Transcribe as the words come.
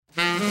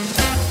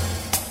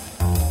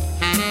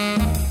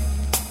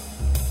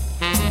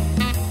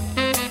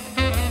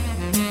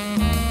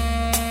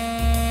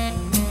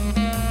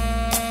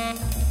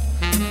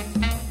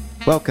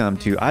Welcome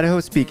to Idaho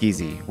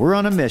Speakeasy. We're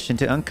on a mission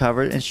to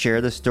uncover and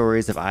share the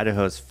stories of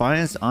Idaho's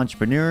finest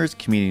entrepreneurs,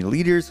 community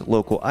leaders,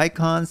 local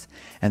icons,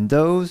 and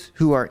those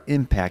who are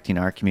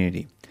impacting our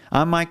community.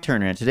 I'm Mike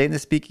Turner, and today in the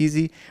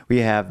Speakeasy, we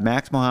have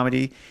Max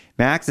Mohammadi.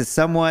 Max is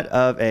somewhat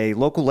of a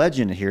local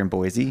legend here in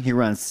Boise. He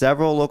runs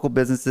several local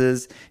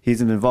businesses. He's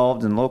been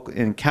involved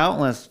in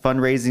countless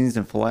fundraisings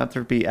and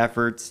philanthropy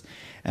efforts.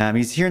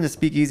 He's here in the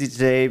Speakeasy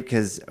today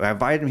because I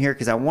invited him here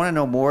because I want to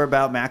know more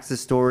about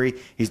Max's story.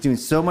 He's doing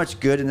so much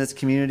good in this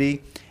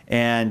community,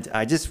 and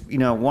I just,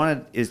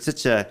 it's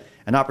such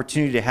an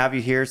opportunity to have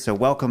you here. So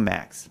welcome,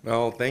 Max.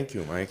 Well, thank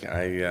you, Mike.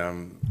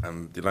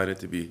 I'm delighted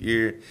to be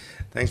here.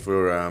 Thanks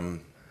for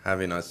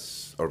having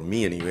us, or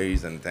me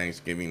anyways, and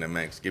Thanksgiving and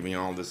MaxGiving,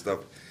 all this stuff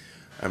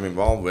I'm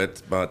involved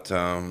with, but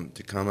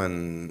to come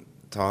and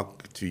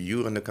talk to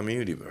you and the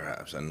community,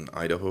 perhaps, and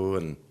Idaho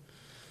and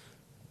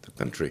the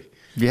country.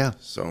 Yeah.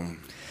 So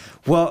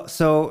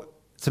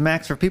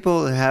Max, for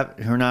people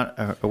who are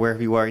not aware of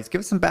who you are, give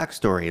us some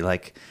backstory.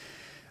 Like,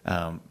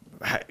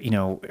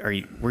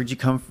 where'd you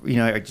come from?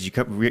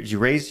 Did you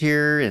raise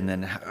here, and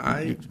then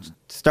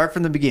start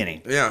from the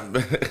beginning? Yeah.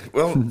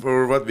 Well,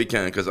 for what we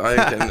can, because I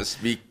can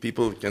speak.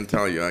 People can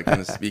tell you I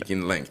can speak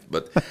in length,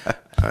 but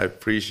I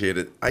appreciate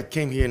it. I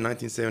came here in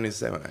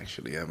 1977.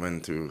 Actually, I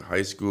went to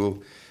high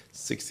school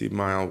 60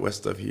 miles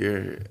west of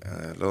here,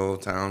 a little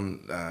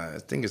town. I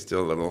think it's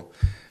still a little.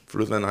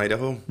 Fruitland,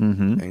 Idaho,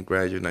 and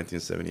graduated in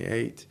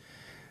 1978,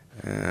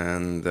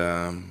 and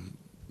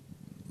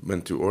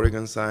went to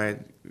Oregon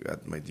side,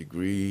 got my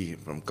degree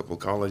from a couple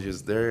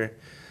colleges there.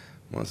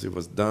 Once it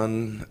was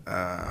done,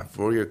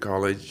 4-year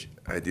college,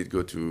 I did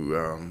go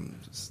to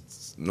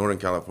Northern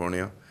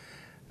California.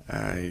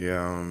 I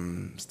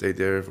stayed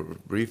there for a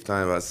brief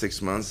time, about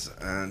 6 months,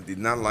 and did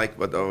not like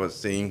what I was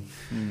seeing.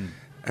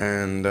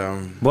 And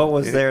what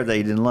was there that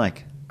you didn't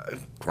like?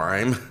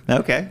 Crime.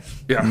 Okay.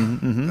 Yeah.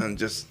 And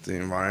just the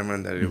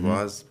environment that it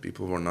was.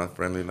 People were not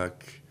friendly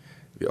like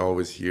we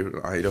always hear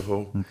in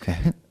Idaho.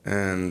 Okay.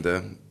 And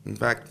in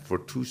fact, for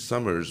 2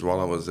 summers while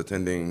I was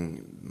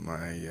attending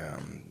my,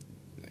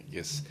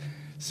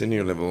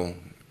 senior level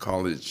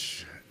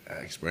college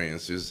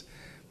experiences,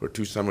 for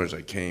 2 summers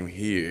I came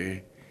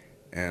here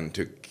and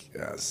took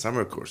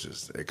summer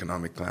courses,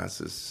 economic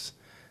classes,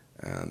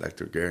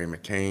 Dr. Gary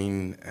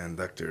McCain and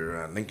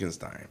Dr.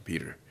 Lincolnstein,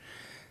 Peter.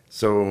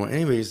 So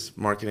anyways,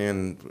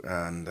 marketing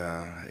and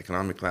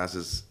economic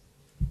classes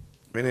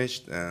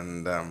finished,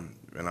 and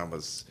when I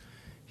was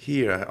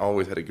here, I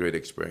always had a great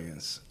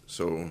experience.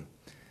 So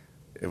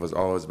it was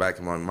always back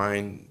in my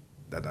mind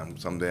that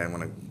someday I'm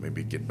going to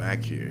maybe get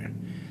back here.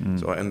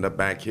 So I ended up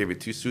back here with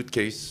 2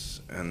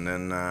 suitcases, and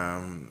then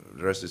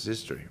the rest is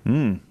history.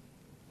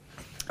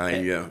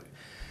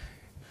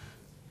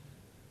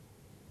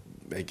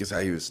 I guess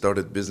I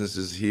started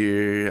businesses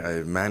here.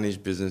 I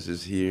managed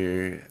businesses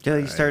here. Yeah,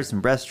 you started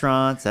some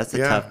restaurants. That's a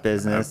tough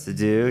business to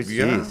do.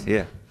 Jeez,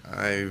 yeah.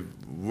 I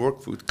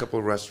worked with a couple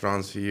of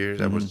restaurants here.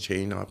 That was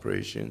chain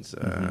operations.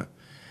 That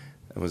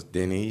was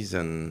Denny's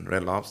and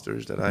Red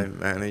Lobsters that I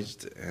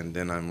managed. And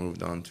then I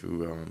moved on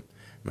to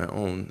my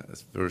own.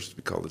 At first,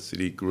 we called it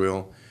City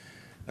Grill.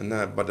 And then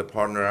I bought a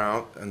partner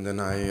out. And then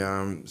I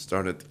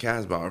started the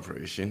Casbah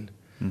operation.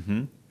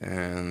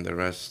 And the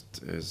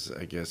rest is,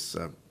 I guess,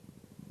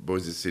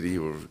 Boise City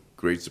were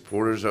great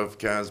supporters of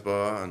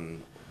Casbah,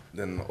 and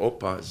then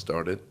OPA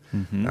started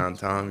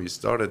downtown. We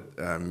started,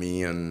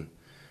 me and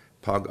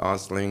Pog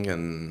Osling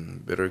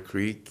and Bitter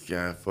Creek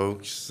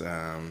folks,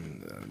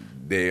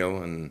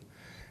 Dale and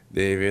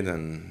David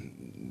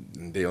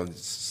and Dale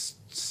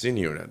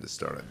Sr. that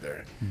started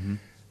there.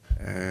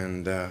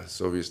 And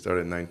so we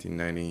started in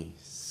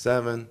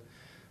 1997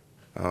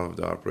 of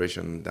the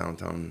operation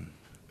downtown,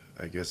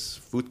 I guess,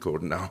 food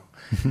court now,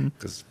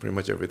 because pretty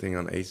much everything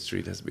on 8th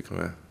Street has become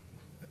an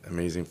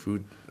amazing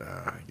food,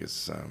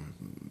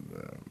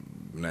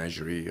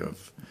 menagerie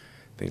of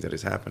things that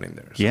is happening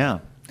there. So. Yeah.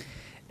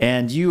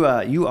 And you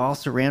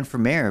also ran for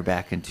mayor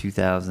back in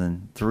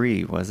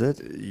 2003, was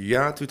it?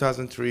 Yeah,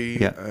 2003.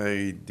 Yeah.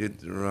 I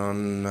did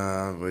run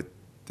with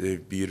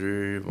Dave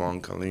Beater,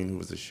 Vaughn Colleen, who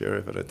was the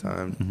sheriff at the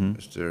time,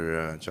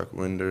 Mr. Chuck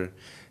Winder.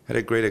 Had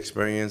a great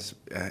experience,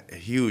 a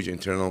huge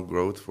internal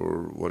growth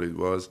for what it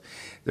was.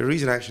 The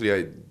reason actually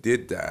I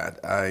did that,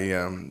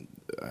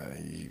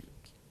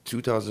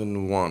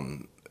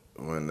 2001,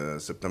 when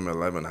September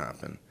 11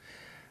 happened,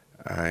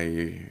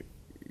 I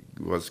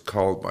was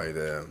called by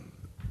the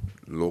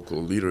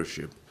local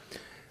leadership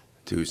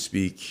to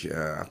speak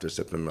after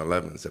September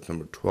 11,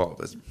 September 12th.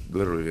 That's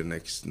literally the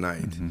next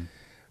night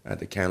at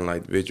the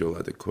candlelight vigil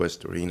at the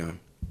Quest Arena.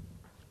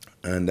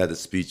 And that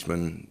speech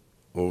went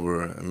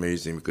over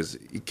amazing because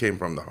it came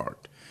from the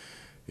heart.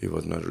 It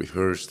was not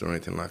rehearsed or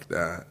anything like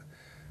that.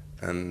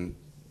 And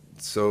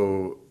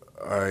so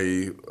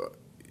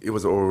it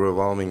was an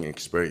overwhelming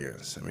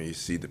experience. I mean, you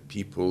see the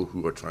people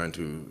who are trying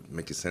to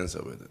make a sense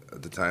of it.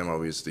 At the time,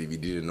 obviously, we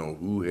didn't know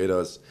who hit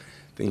us,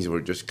 things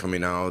were just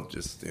coming out,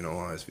 just,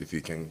 as if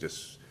you can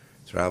just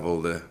travel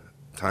the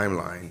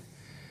timeline.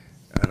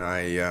 And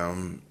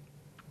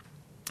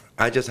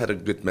I just had a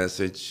good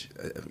message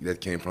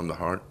that came from the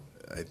heart,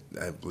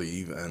 I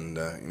believe. And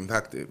in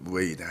fact, the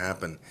way it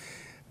happened,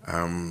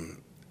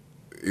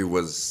 it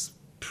was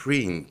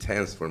pretty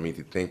intense for me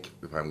to think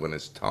if I'm going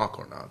to talk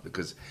or not,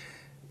 because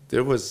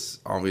there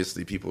was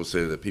obviously people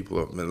say that people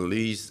of Middle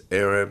East,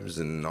 Arabs,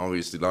 and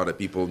obviously a lot of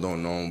people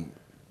don't know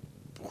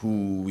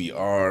who we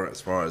are as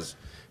far as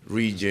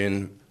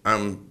region.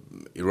 I'm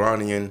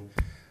Iranian,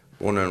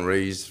 born and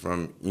raised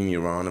in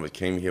Iran. I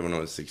came here when I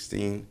was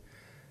 16,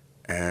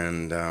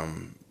 and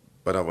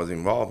but I was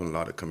involved in a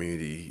lot of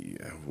community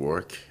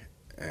work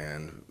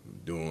and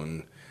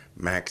doing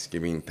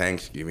MaxGiving,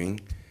 Thanksgiving,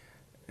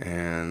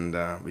 and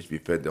which we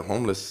fed the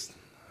homeless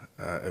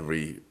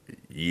every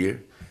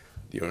year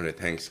during the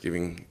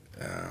Thanksgiving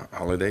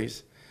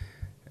holidays.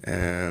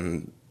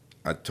 And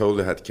I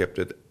totally had kept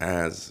it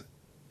as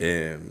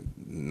a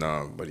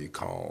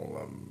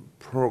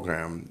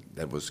program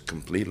that was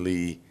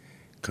completely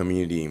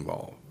community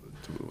involved.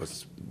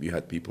 We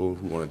had people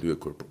who want to do a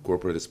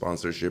corporate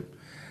sponsorship.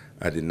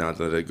 I did not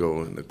let it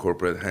go in the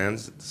corporate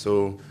hands.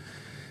 So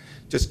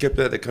just kept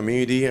it at the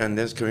community, and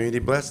this community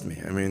blessed me.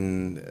 I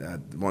mean,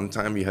 at one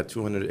time we had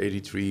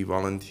 283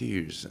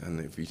 volunteers,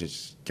 and if you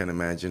just can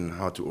imagine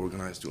how to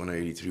organize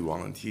 283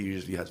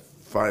 volunteers, we had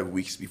 5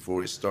 weeks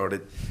before it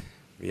started.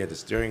 We had the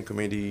steering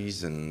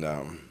committees, and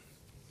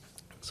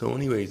so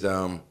anyways,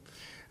 and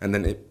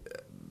then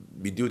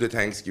we do the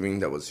Thanksgiving.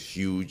 That was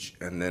huge,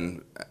 and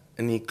then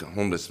any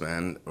homeless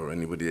man or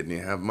anybody that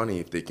didn't have money,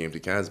 if they came to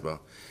Casbah,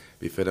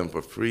 we fed them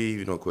for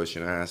free, no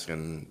question asked,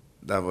 and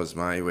that was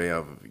my way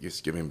of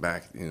just giving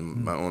back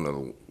in my own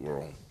little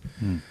world.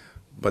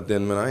 But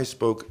then when I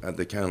spoke at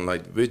the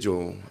Candlelight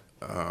Vigil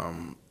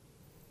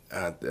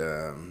at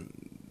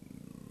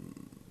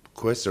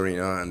Quest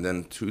Arena, and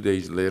then 2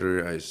 days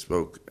later I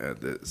spoke at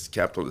the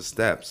Capitol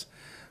Steps,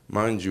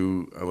 mind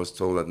you, I was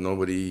told that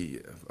nobody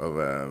of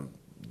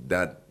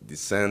that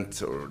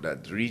descent or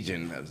that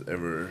region has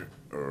ever,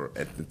 or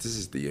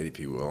ethnicity, if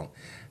you will,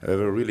 have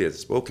ever really had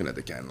spoken at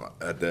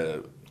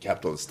the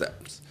Capitol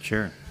Steps.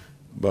 Sure.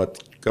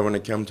 But Governor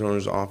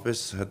Kempthorne's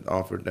office had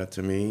offered that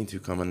to me to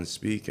come and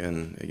speak,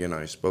 and again,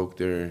 I spoke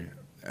there,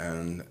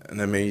 and an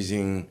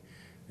amazing,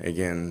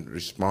 again,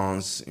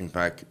 response. In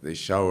fact, they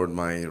showered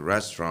my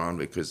restaurant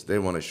because they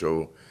want to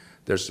show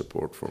their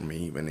support for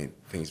me when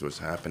things was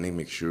happening,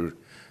 make sure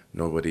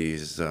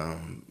nobody's,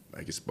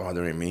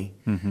 bothering me.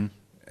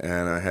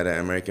 And I had an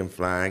American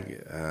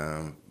flag.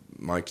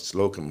 Mike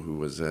Slocum, who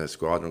was a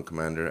squadron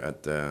commander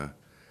at the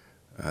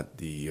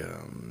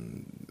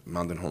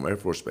Mountain Home Air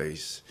Force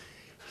Base,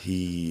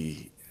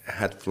 he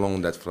had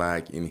flown that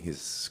flag in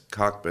his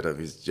cockpit of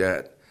his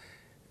jet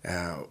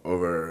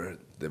over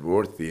the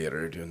War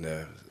Theater during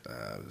the,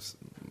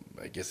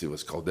 I guess it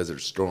was called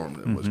Desert Storm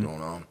that was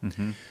going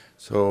on.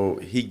 So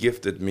he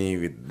gifted me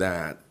with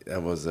that.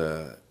 That was,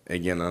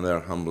 again, another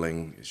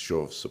humbling show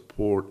of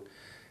support.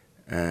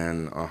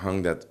 And I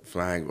hung that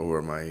flag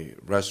over my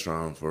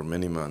restaurant for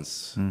many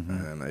months,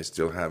 and I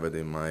still have it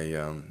in my,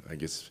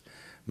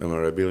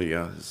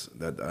 memorabilia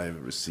that I've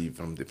received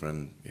from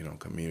different,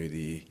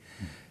 community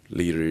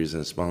leaders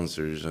and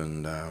sponsors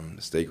and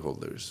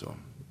stakeholders. So,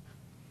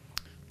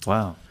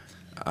 wow.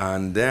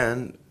 And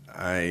then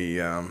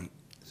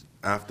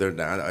after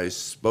that, I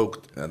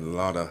spoke at a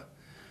lot of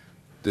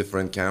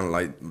different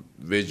candlelight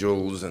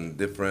vigils and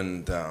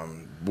different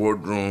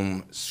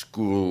boardroom,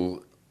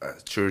 school,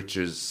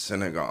 churches,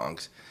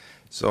 synagogues.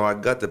 So I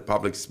got the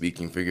public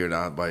speaking figured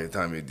out by the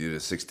time we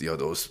did 60 of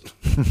those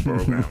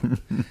programs.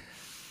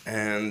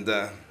 And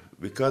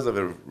because of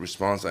the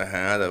response I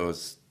had, I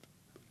was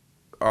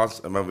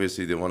awesome.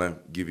 Obviously, they want to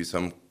give you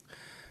some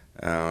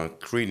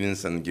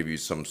credence and give you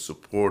some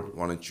support.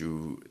 Why don't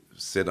you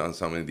sit on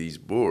some of these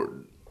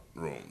board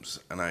rooms?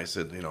 And I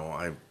said,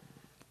 I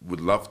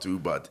would love to,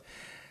 but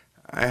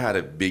I had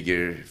a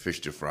bigger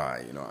fish to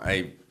fry.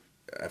 I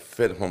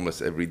fed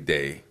homeless every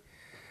day,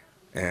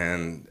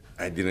 and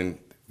I didn't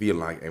feel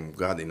like I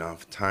got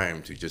enough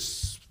time to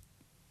just,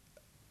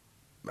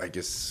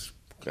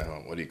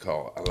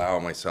 allow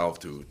myself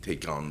to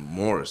take on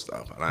more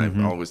stuff. And I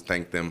always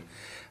thanked them.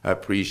 I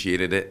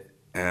appreciated it.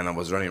 And I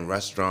was running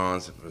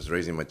restaurants. I was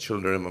raising my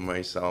children by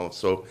myself.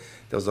 So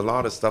there was a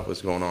lot of stuff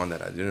was going on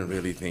that I didn't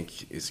really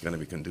think is going to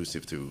be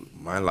conducive to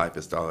my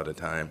lifestyle at the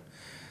time.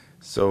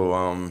 So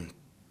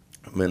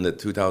when the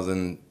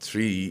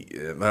 2003,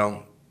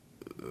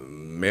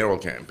 mayoral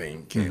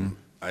campaign came,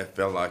 I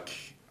felt like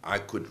I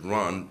could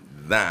run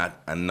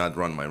that and not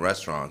run my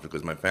restaurant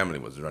because my family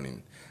was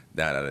running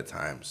that at the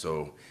time.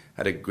 So I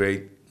had a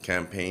great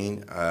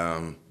campaign.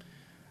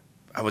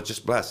 I was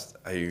just blessed.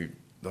 I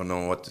don't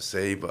know what to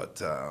say,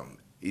 but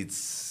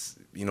it's,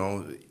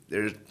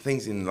 there are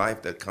things in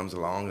life that comes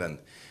along and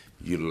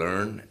you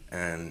learn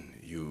and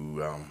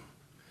you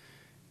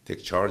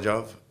take charge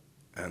of.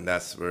 And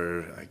that's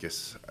where I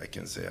guess I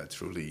can say I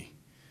truly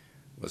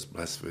was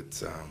blessed with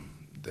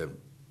the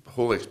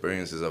whole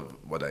experiences of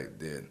what I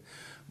did.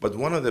 But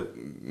one of the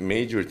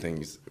major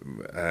things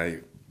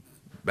I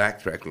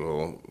backtracked a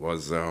little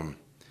was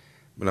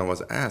when I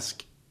was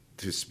asked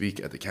to speak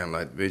at the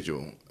candlelight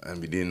vigil,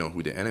 and we didn't know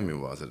who the enemy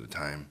was at the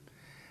time.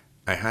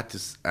 I had to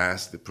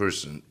ask the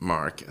person,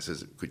 Mark, I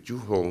says, could you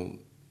hold,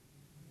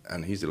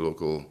 and he's a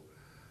local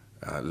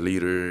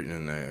leader,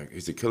 and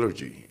he's a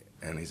clergy,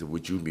 and he said,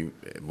 would you be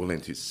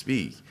willing to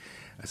speak?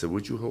 I said,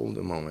 would you hold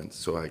a moment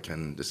so I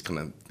can just kind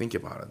of think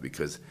about it?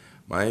 Because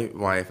my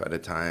wife at the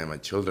time, my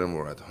children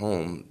were at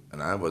home,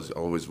 and I was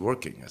always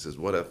working. I says,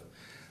 what if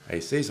I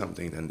say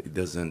something and it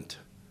doesn't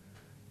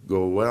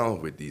go well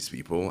with these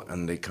people,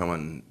 and they come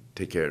and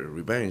take care of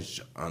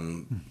revenge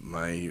on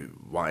my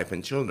wife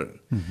and children?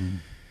 Mm-hmm.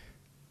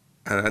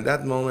 And at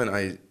that moment,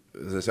 I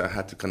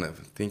had to kind of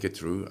think it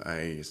through.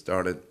 I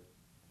started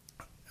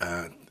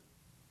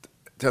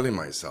telling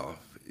myself,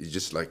 it's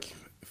just like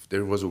if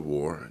there was a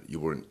war, you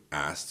weren't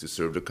asked to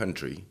serve the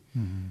country.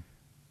 Mm-hmm.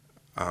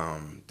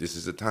 This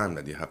is the time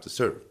that you have to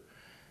serve.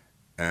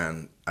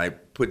 And I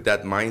put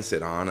that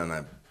mindset on, and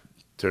I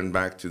turned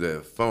back to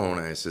the phone,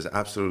 and I says,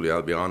 absolutely,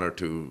 I'll be honored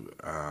to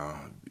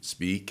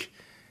speak.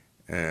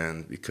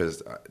 And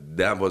because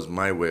that was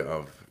my way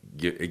of,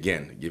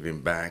 again,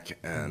 giving back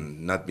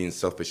and not being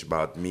selfish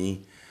about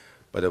me,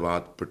 but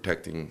about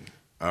protecting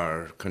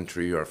our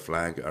country, our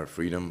flag, our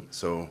freedom.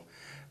 So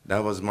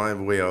that was my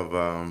way of,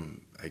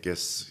 I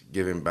guess,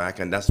 giving back.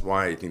 And that's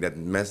why I think that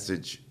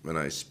message, when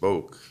I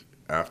spoke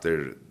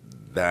after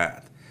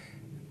that,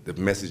 the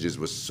messages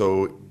was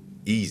so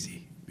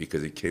easy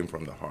because it came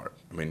from the heart.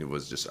 I mean, it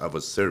was just, I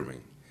was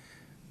serving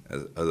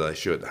as I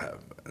should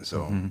have. And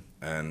so,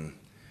 and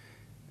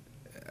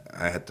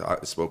I had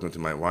spoken to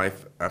my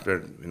wife after,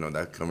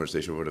 that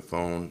conversation over the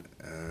phone,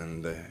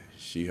 and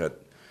she had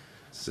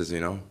says,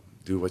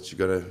 do what you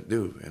gotta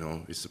do.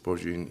 We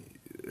support you in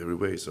every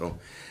way. So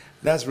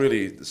that's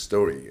really the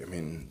story. I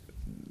mean,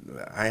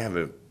 I have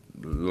a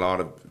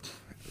lot of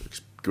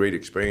great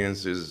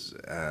experiences,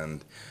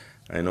 and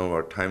I know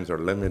our times are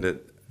limited,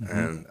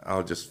 and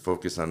I'll just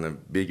focus on the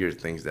bigger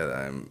things that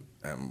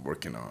I'm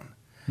working on.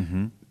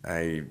 Mm-hmm.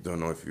 I don't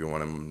know if you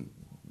want to.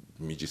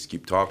 Me just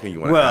keep talking.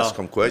 You want to ask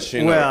some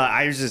questions? Well,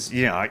 I was just,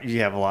 you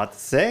have a lot to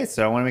say,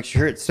 so I want to make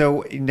sure.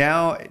 So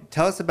now,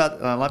 tell us about.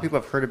 A lot of people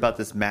have heard about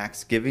this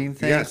MaxGiving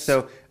thing. Yes.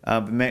 So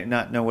may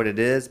not know what it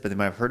is, but they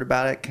might have heard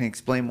about it. Can you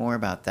explain more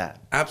about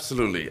that?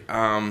 Absolutely.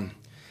 The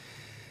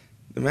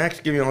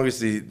MaxGiving,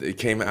 obviously, it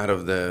came out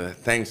of the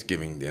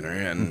Thanksgiving dinner,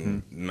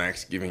 and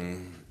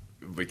MaxGiving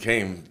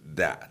became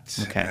that.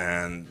 Okay.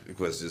 And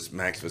because this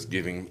Max was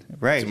giving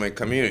right. to my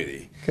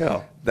community.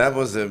 Cool. That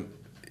was a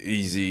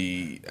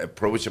easy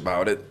approach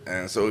about it,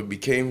 and so it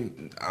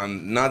became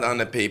not on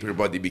the paper,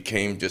 but it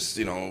became just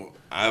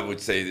I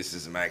would say this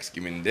is a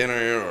MaxGiving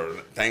dinner or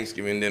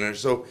Thanksgiving dinner.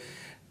 So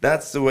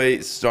that's the way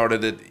it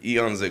started it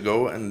eons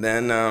ago. And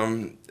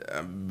then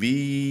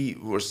we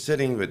were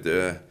sitting with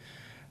a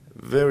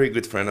very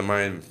good friend of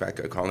mine. In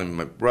fact, I call him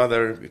my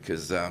brother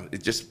because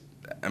it's just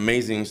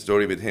amazing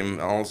story with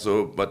him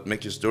also. But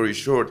make your story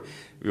short,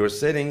 we were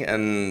sitting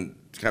and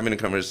having a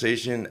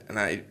conversation, and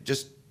I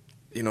just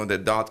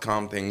the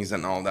 .com things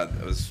and all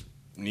that was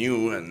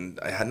new, and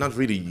I had not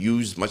really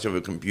used much of a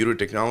computer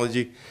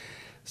technology.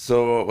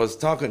 So I was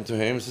talking to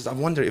him, says, I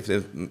wonder if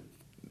the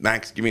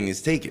MaxGiving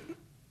is taken.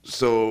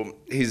 So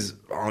he's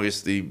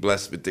obviously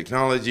blessed with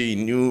technology,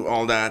 he knew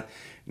all that.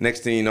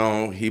 Next thing you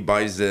know, he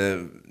buys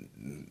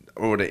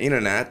over the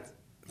internet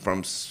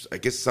from, I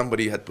guess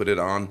somebody had put it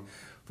on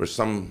for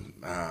some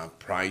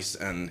price,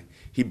 and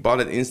he bought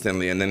it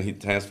instantly, and then he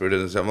transferred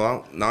it and said,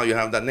 well, now you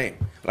have that name.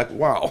 Like,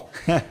 wow.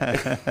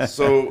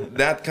 So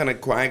that kind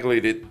of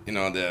coagulated,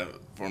 the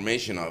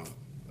formation of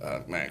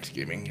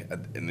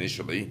MaxGiving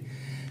initially.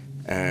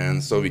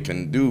 And so we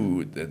can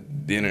do the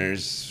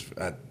dinners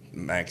at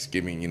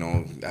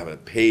MaxGiving, have a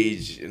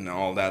page and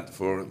all that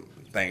for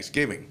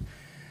Thanksgiving.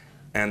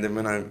 And then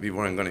when we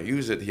weren't going to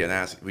use it, he had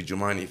asked, would you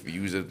mind if we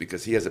use it?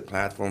 Because he has a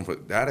platform for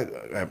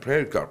data,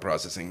 credit card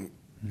processing.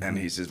 Mm-hmm. And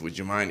he says, would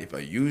you mind if I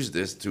use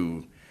this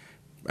to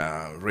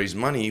raise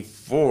money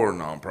for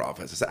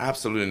nonprofits? I said,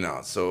 absolutely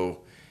not.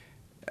 So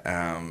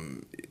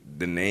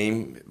the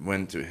name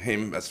went to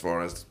him as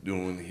far as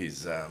doing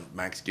his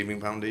MaxGiving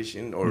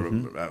Foundation, or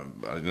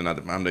not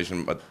the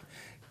foundation, but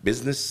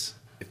business,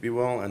 if you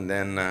will, and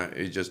then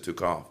it just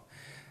took off.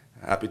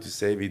 Happy to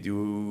say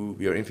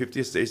we are in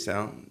 50 states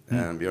now,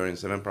 and we are in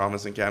 7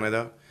 provinces in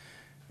Canada,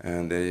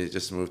 and they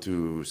just moved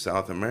to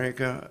South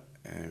America,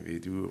 and we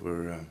do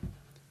over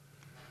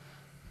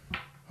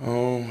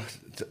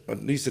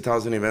at least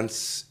 1,000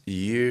 events a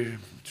year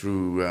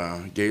through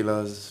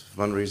galas,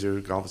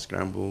 fundraiser, golf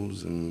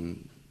scrambles,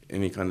 and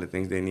any kind of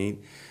things they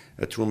need.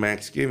 Through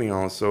MaxGiving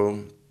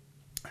also,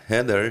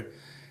 Heather,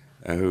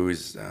 who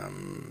is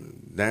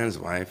Dan's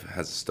wife,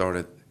 has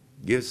started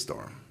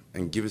GiveStorm.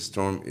 And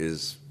GiveStorm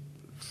is,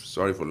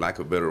 sorry for lack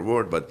of a better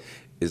word, but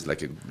is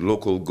like a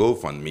local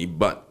GoFundMe,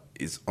 but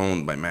it's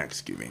owned by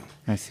MaxGiving.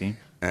 I see.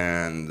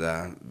 And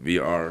we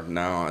are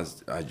now,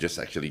 as I just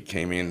actually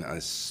came in,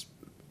 as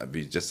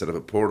we just set up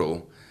a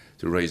portal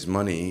to raise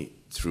money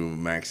through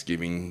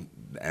MaxGiving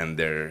and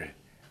their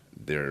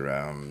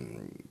their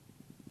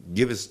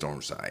Give a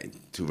Storm site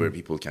to where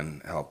people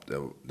can help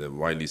the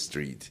Wiley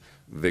Street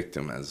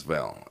victim as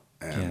well.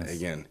 And Yes.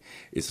 again,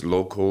 it's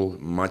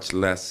local, much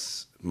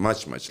less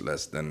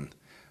than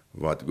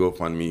what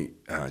GoFundMe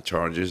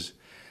charges.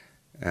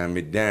 And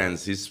with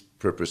Dan's, his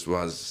purpose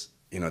was,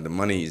 the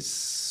money is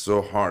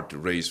so hard to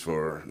raise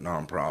for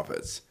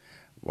nonprofits.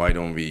 Why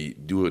don't we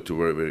do it to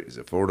where it's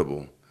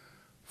affordable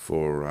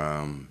for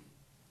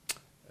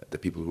the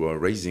people who are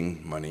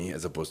raising money,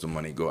 as opposed to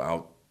money go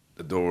out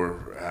the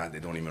door they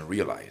don't even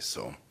realize.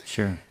 So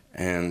Sure.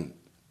 and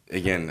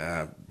again,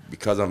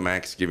 because of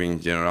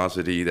MaxGiving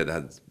generosity that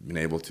has been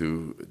able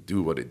to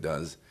do what it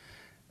does,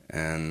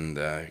 and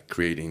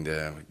creating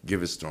the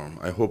Give a Storm,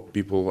 I hope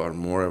people are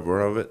more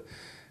aware of it.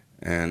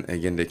 And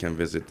again, they can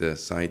visit the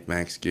site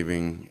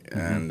MaxGiving,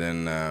 and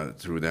then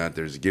through that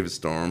there's Give a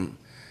Storm,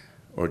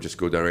 or just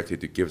go directly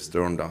to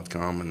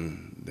givestorm.com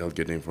and they'll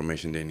get the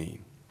information they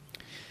need.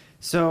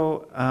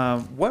 So,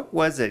 what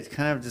was it,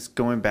 kind of just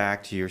going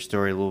back to your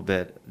story a little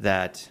bit,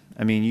 that,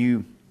 I mean,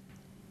 you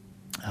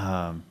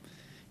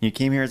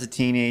came here as a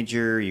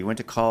teenager, you went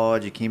to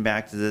college, you came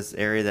back to this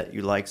area that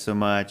you like so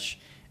much,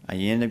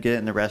 you ended up getting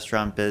in the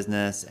restaurant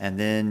business, and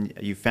then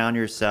you found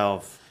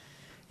yourself,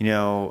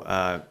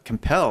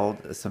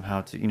 compelled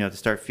somehow to, to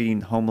start feeding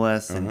the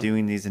homeless and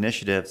doing these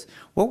initiatives.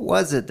 What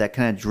was it that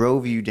kind of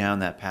drove you down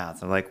that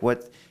path? Like,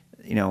 what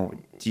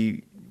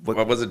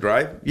was the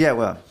drive? Yeah,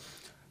 well.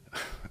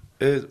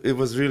 It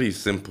was really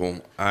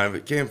simple. I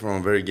came from a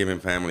very giving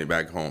family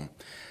back home.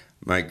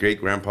 My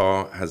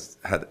great-grandpa has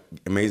had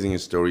amazing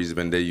stories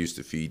when they used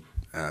to feed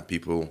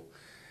people,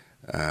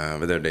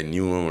 whether they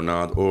knew or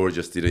not, or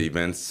just did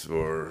events,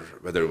 or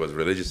whether it was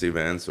religious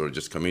events or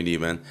just community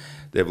event,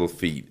 they will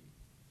feed.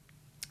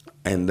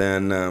 And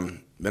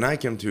then when I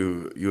came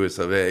to US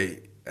of A,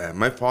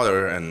 my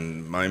father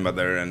and my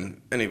mother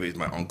and anyways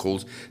my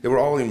uncles, they were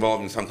all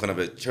involved in some kind of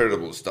a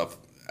charitable stuff.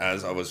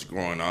 As I was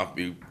growing up,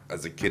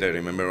 as a kid, I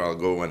remember I'll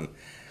go and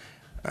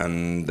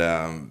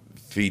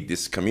feed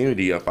this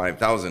community of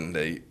 5,000.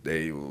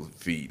 They will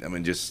feed. I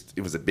mean,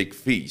 it was a big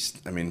feast.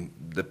 I mean,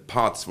 the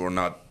pots were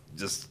not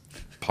just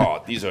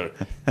pot. These are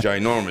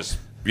ginormous.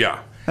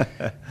 Yeah,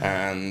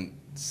 and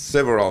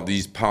several of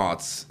these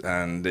pots,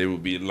 and they will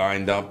be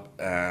lined up.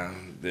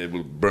 They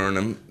will burn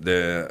them.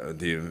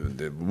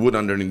 The wood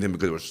underneath them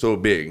because they were so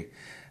big.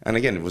 And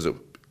again, it was a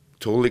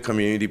totally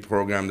community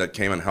program that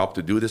came and helped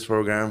to do this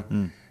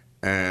program.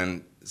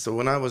 And so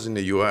when I was in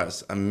the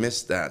U.S., I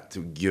missed that,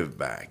 to give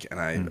back. And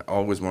I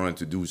always wanted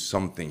to do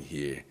something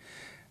here.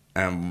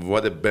 And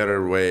what a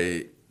better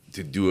way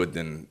to do it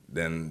than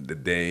the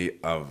day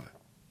of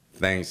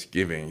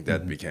Thanksgiving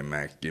that became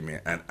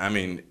MaxGiving. And I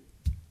mean,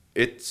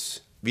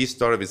 we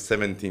started with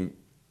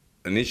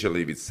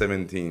initially with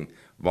 17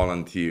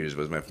 volunteers. It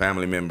was my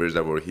family members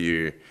that were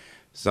here,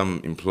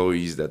 some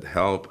employees that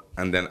help,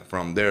 and then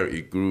from there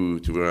it grew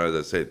to where, as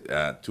I said,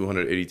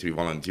 283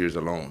 volunteers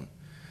alone.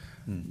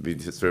 We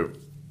just served,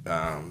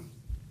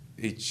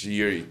 each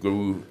year it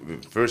grew.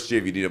 First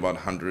year we did about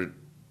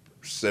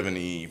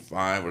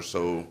 175 or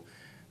so,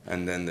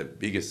 and then the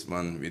biggest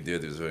one we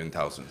did was in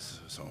thousands.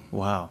 So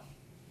Wow.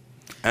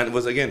 And it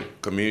was, again,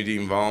 community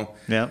involved.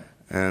 Yeah.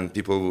 And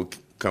people will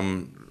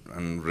come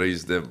and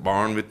raise the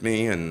barn with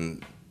me,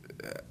 and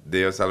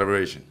day of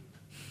celebration.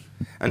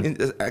 And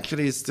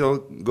it still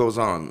goes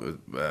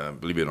on,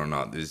 believe it or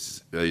not.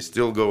 I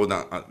still go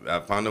down. I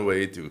found a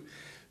way to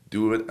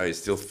do it. I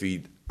still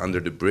feed under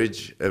the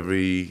bridge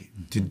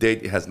to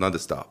date, it has not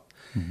stopped.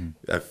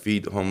 I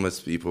feed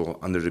homeless people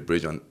under the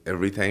bridge on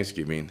every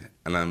Thanksgiving.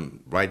 And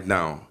right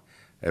now,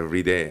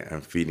 every day, I'm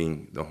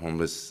feeding the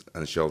homeless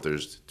and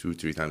shelters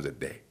 2-3 times a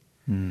day.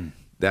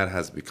 That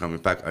has become, in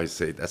fact, I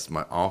say that's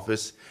my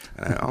office.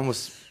 And I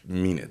almost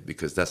mean it,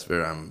 because that's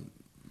where I'm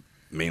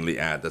mainly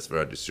at. That's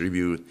where I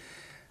distribute,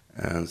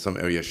 and some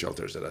area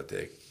shelters that I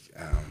take,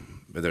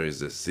 whether it's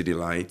the City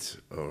Light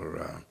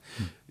or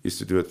used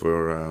to do it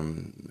for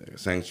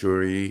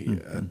Sanctuary.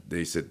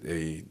 They said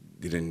they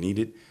didn't need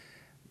it.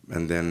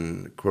 And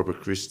then Corpus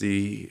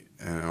Christi,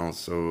 and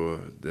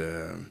also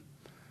the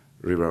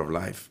River of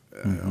Life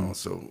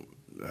also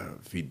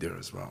feed there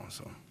as well.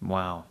 So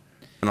Wow.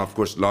 And of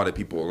course, a lot of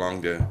people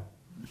along the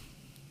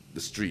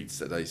streets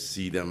that I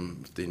see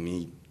them, if they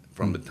need,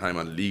 from the time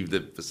I leave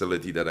the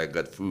facility, that I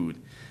got food.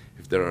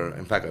 If there are,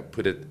 in fact, I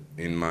put it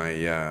in my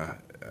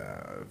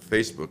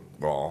Facebook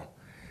wall.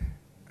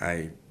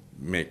 I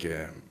make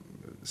a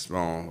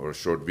small or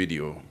short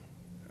video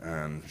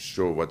and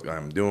show what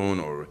I'm doing,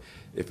 or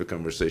if a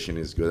conversation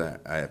is good,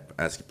 I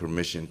ask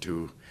permission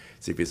to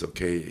see if it's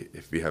okay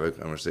if we have a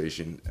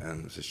conversation,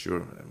 and I say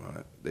sure.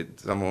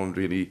 Some of them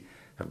really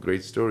have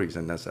great stories,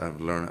 and I've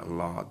learned a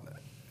lot.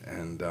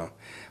 And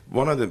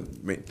one of the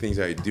main things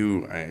I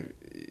do,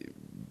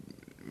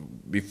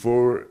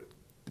 before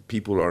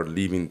people are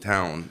leaving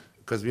town,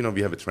 because we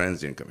have a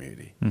transient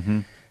community,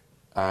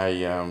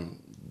 I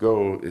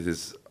go. It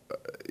is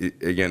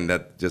again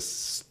that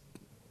just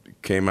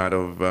came out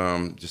of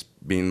just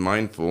being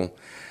mindful.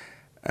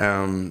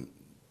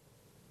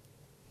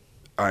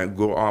 I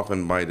go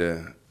often by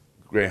the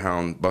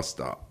Greyhound bus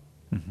stop,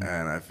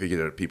 and I figured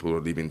that people were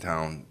leaving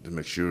town to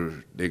make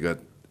sure they got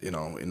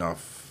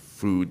enough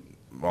food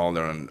while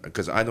they're on,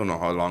 because I don't know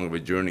how long of a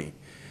journey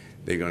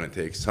they're gonna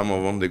take. Some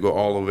of them they go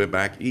all the way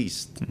back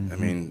east. I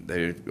mean,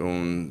 they're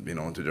going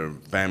to their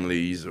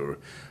families or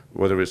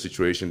whatever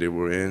situation they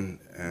were in,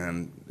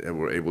 and they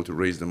were able to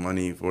raise the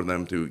money for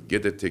them to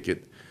get the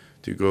ticket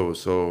to go.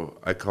 So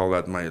I call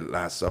that my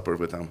last supper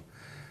with them,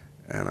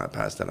 and I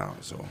passed that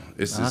out. So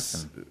it's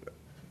awesome.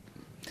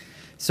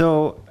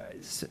 So,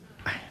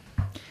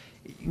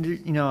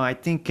 I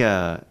think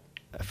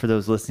for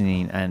those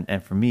listening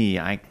and for me,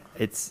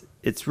 it's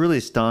really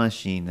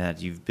astonishing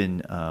that you've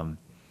been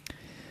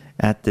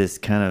at this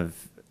kind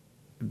of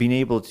being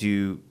able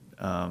to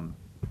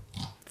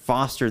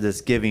foster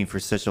this giving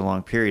for such a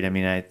long period. I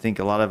mean, I think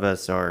a lot of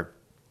us are,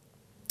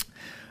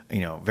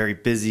 very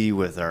busy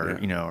with our,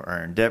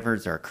 our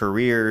endeavors, our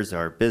careers,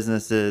 our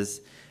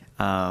businesses.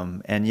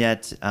 And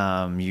yet,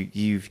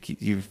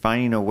 you're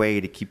finding a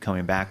way to keep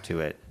coming back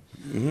to it.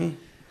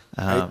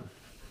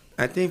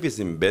 I think it's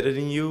embedded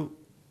in you.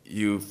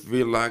 You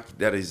feel like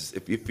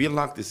if you feel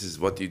like this is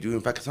what you do.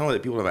 In fact, some of the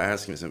people have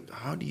asked me,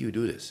 how do you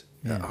do this?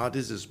 How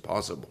this is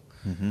possible?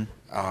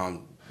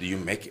 Do you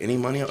make any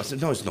money? I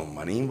said, no, there's no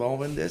money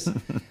involved in this.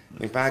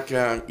 In fact,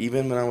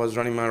 even when I was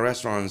running my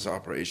restaurant's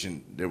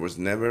operation, there was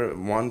never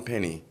one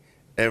penny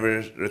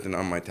ever written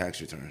on my tax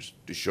returns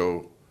to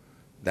show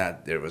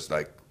that there was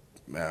like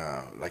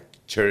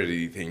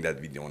charity thing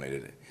that we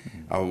donated.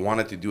 I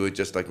wanted to do it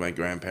just like my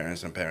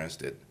grandparents and parents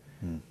did.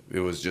 It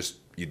was just,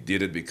 you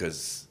did it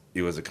because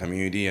it was a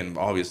community, and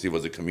obviously it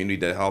was a community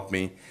that helped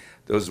me.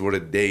 Those were the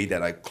day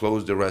that I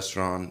closed the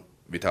restaurant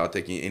without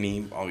taking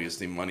any,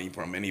 obviously, money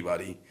from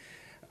anybody,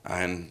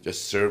 and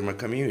just served my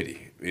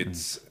community.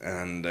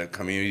 And the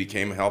community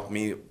came, helped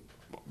me,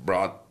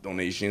 brought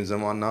donations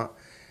and whatnot,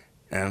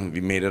 and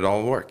we made it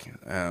all work.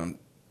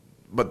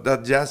 But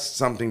that's just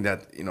something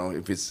that,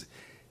 if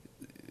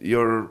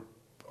you're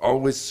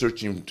always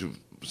searching to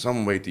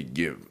some way to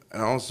give.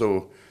 And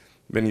also,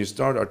 when you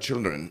start our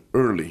children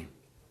early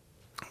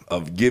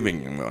of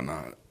giving and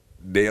whatnot,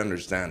 they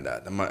understand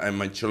that. And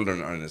my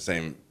children are in the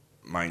same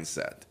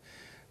mindset.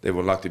 They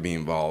would like to be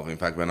involved. In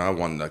fact, when I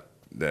won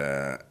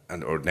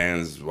or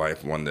Dan's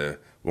wife won the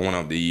Woman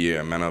of the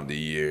Year, Man of the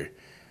Year,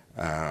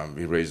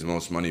 we raised the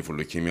most money for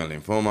leukemia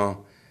and lymphoma.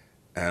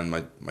 And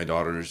my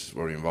daughters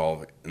were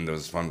involved in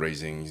those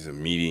fundraisings and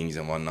meetings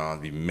and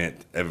whatnot. We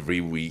met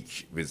every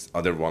week with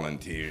other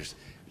volunteers,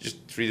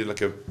 just treated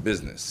like a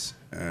business.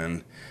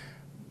 And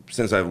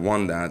since I've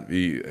won that,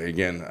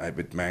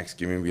 with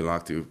MaxGiving, we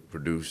like to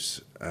produce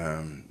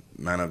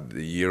Man of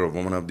the Year or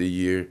Woman of the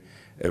Year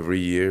every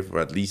year for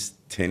at least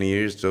 10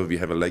 years. So we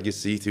have a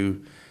legacy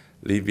to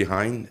leave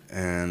behind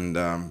and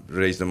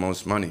raise the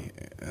most money.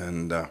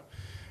 And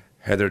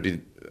Heather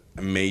did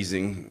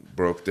amazing,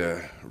 broke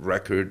the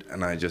record,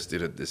 and I just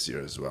did it this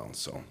year as well.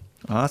 So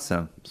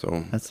awesome.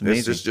 So that's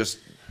amazing. It's just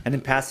and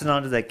then pass it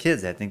on to the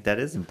kids. I think that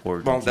is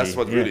important. Well, that's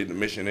what really the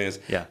mission is.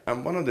 Yeah.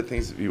 And one of the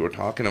things we were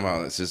talking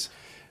about is just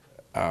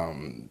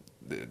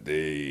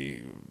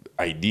the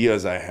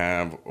ideas I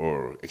have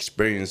or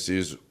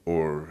experiences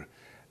or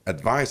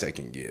advice I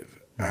can give.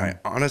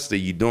 Honestly,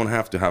 you don't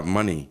have to have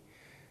money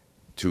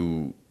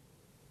to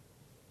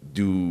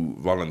do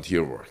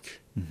volunteer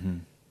work.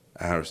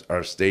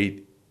 Our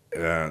state,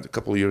 a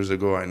couple of years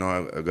ago, I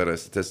know I got a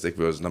statistic,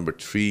 it was number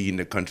 3 in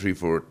the country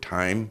for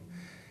time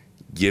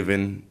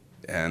given.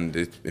 And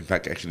in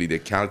fact, actually, they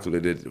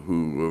calculated,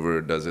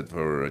 whoever does it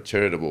for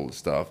charitable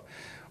stuff,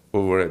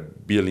 over $1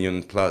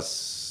 billion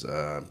plus,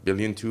 $1.2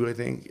 billion, I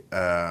think,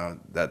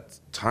 that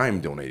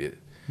time donated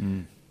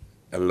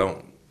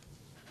alone.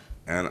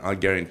 And I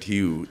guarantee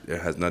you there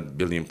has not $1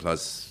 billion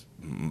plus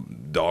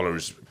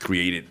dollars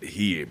created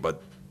here,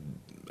 but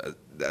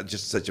that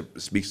just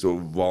speaks to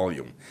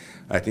volume.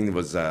 I think it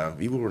was,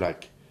 we were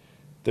like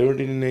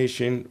third in the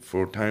nation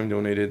for time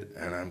donated,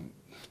 and I'm,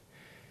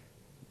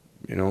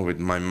 with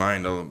my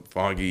mind a little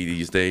foggy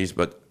these days,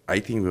 but I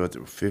think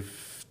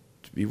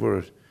we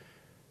were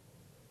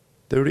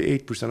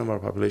 38% of our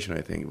population,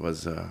 I think,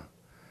 was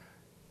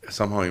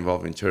somehow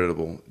involved in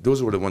charitable.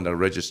 Those were the ones that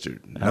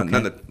registered, not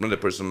the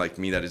person like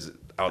me that is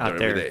out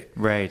there every day.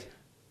 Right.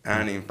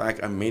 And in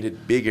fact, I made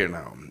it bigger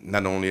now.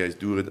 Not only I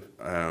do it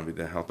with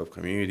the help of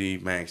community,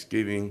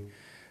 MaxGiving,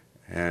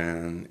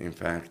 and in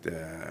fact,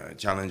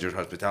 Challenger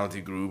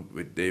Hospitality Group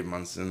with Dave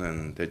Munson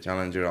and the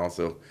Challenger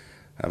also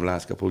have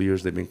last couple of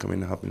years, they've been coming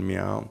and helping me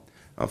out.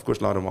 Of course,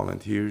 a lot of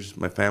volunteers.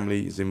 My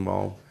family is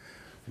involved.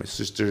 My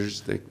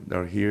sisters,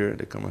 they're here.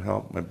 They come and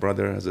help. My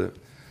brother has a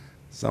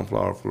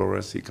sunflower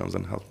florist. He comes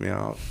and helps me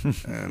out.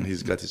 And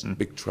he's got his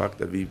big truck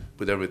that we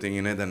put everything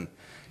in it and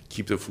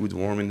keep the food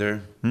warm in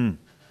there.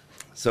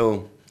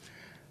 So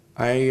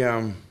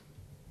the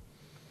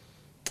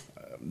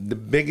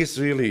biggest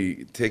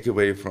really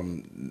takeaway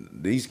from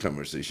this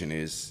conversation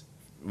is,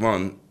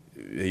 one,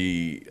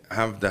 we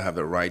have to have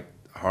the right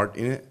heart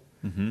in it.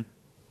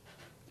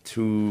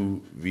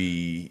 2,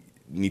 we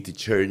need to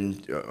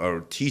change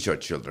or teach our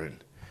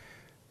children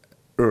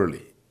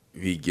early.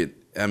 We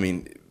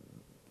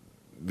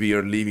we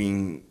are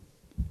leaving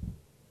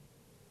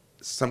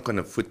some kind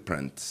of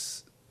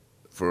footprints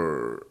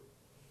for,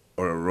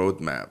 or a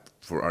roadmap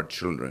for our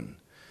children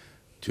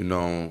to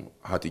know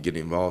how to get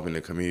involved in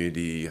the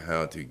community,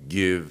 how to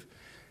give,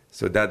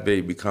 so that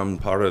they become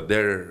part of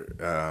their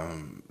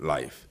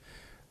life.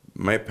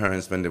 My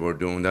parents, when they were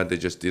doing that, they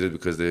just did it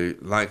because they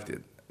liked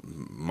it.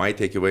 My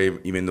takeaway,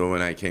 even though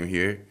when I came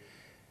here,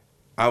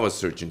 I was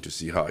searching to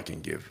see how I can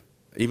give.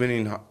 Even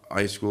in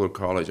high school or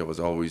college, I was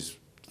always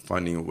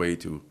finding a way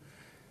to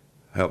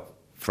help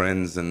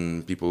friends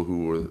and people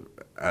who were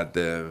at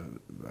the,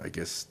 I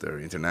guess, their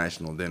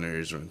international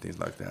dinners or things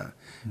like that.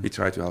 Mm-hmm. We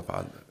tried to help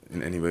out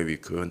in any way we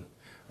could,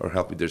 or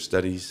help with their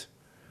studies.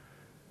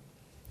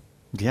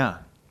 Yeah.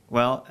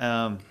 Well,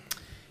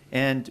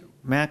 and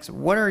Max,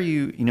 what are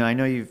you? You know, I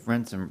know you've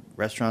run some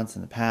restaurants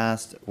in the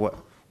past. What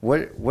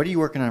are you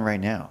working on right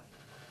now?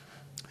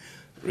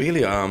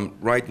 Really,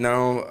 right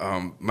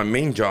now, my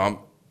main job,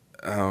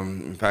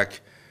 in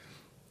fact,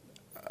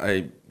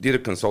 I did a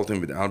consulting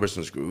with the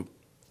Albertsons Group,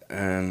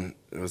 and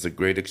it was a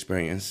great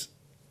experience.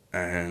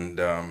 And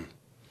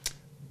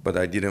but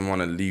I didn't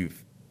want to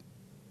leave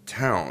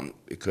town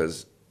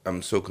because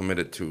I'm so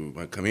committed to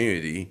my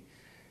community,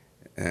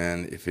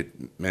 and if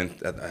it meant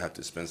that I have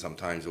to spend some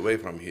time away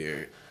from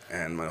here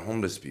and my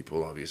homeless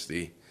people,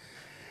 obviously.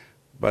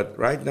 But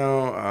right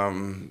now,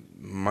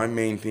 my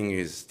main thing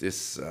is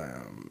this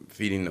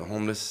feeding the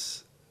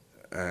homeless.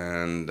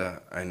 And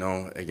I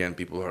know, again,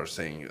 people are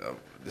saying,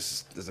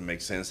 this doesn't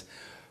make sense.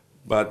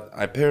 But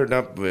I paired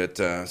up with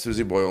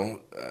Susie Boyle,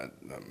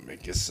 I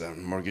guess,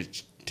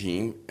 mortgage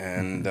team.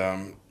 And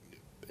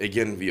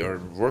again, we are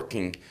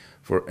working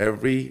for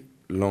every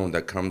loan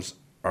that comes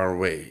our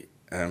way.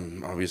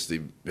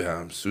 Obviously,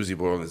 Susie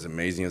Boyle is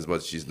amazing as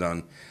what she's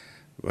done.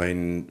 By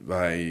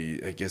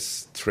I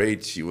guess,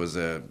 trade, she was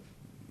a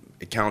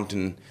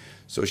accountant,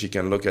 so she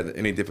can look at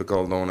any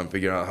difficult loan and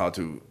figure out how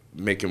to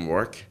make them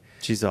work.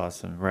 She's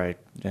awesome, right?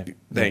 Yeah.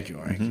 Thank you,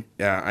 Mike. Mm-hmm.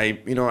 Yeah,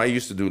 I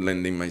used to do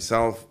lending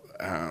myself,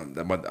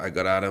 but I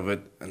got out of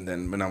it, and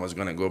then when I was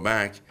going to go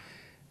back,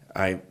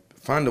 I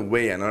found a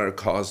way, another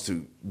cause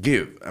to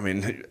give. I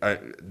mean,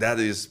 that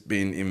is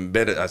being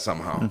embedded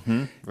somehow.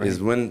 Mm-hmm, right.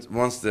 Is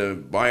once the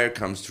buyer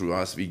comes through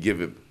us, we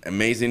give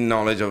amazing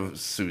knowledge of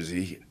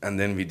Susie, and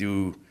then we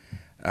do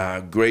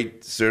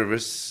great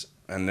service.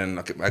 And then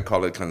I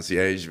call it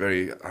concierge,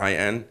 very high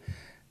end.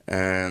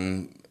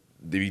 And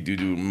we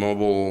do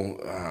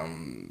mobile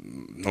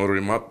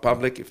notary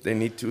public if they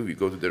need to. We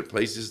go to their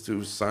places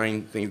to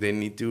sign things they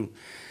need to.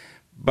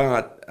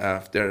 But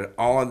after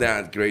all of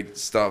that great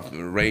stuff,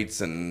 rates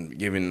and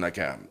giving like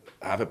a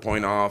half a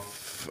point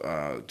off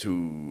at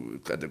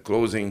the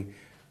closing,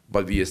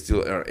 but we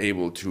still are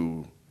able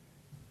to,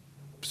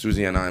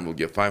 Susie and I will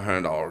give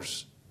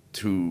 $500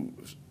 to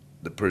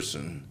the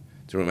person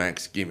through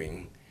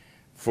MaxGiving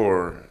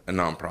for a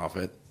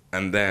nonprofit,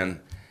 and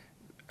then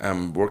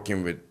I'm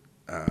working with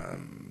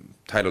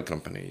title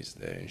companies,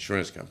 the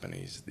insurance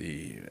companies,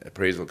 the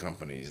appraisal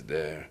companies,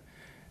 the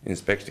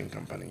inspection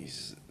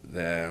companies,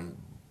 the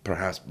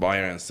perhaps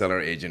buyer and seller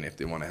agent if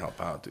they want to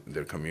help out in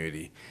their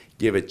community.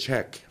 Give a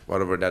check,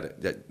 whatever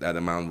that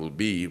amount will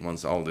be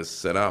once all this is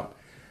set up.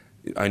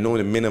 I know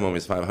the minimum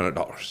is $500,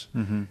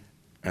 mm-hmm.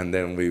 And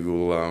then we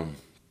will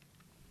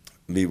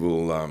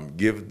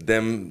give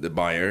them the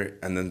buyer,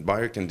 and then the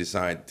buyer can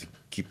decide to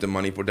keep the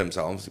money for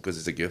themselves because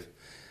it's a gift,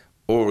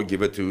 or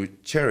give it to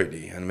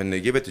charity. And when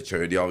they give it to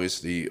charity,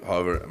 obviously,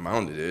 however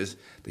amount it is,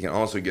 they can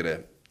also get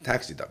a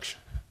tax deduction.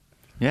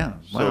 Yeah,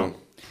 wow.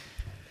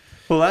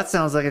 Well, that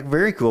sounds like a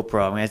very cool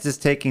program. It's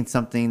just taking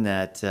something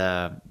that,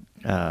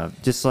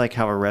 just like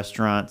how a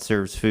restaurant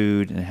serves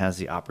food and has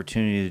the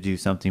opportunity to do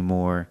something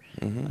more,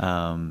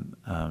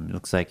 mm-hmm. It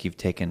looks like you've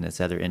taken this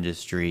other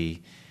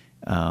industry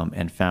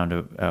and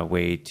found a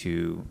way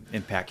to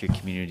impact your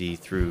community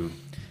through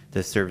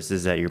the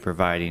services that you're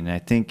providing. And I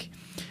think,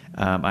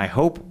 I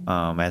hope,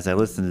 as I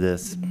listen to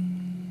this,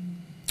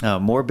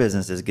 more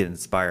businesses get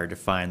inspired to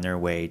find their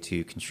way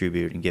to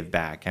contribute and give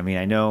back. I mean,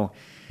 I know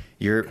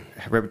your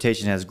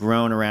reputation has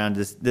grown around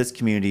this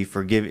community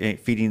for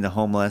feeding the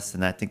homeless,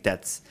 and I think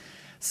that's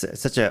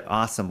such an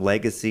awesome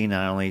legacy,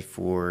 not only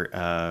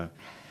for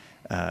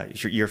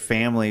your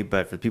family,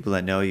 but for the people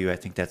that know you. I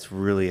think that's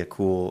really a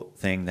cool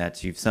thing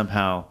that you've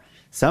somehow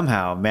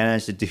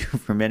managed to do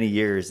for many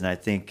years, and I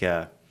think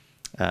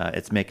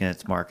it's making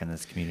its mark in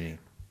this community.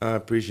 I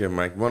appreciate it,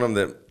 Mike. One of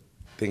the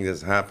things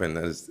that's happened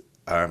is,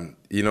 when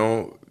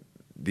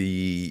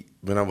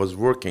I was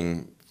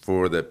working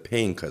for the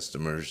paying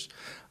customers,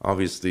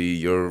 obviously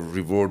your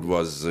reward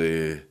was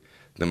the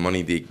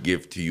money they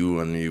give to you,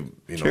 and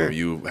sure.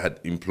 You had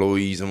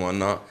employees and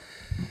whatnot.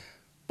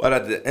 But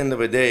at the end of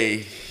the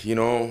day,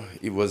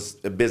 it was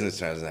a business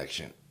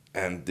transaction.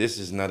 And this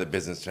is not a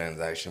business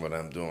transaction, what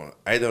I'm doing.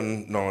 I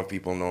don't know if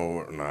people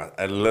know or not.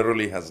 I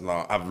literally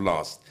I've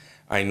lost.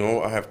 I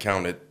know I have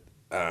counted.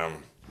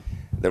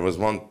 There was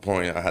one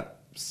point I had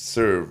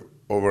served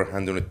over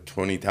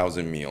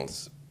 120,000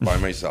 meals by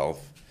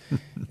myself.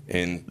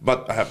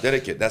 But I have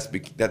dedicated.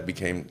 That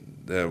became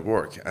the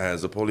work.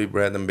 Zapoli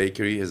Bread and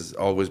Bakery has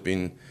always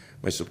been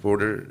my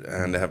supporter,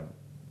 and they have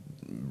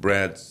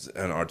breads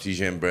and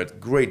artisan bread,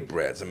 great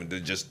breads. I mean, they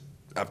just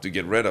have to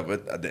get rid of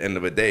it at the end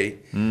of the day.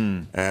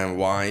 And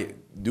why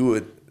do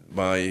it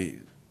by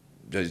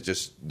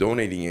just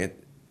donating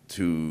it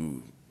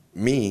to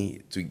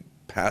me to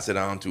pass it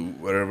on to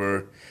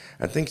wherever.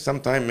 I think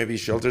sometime maybe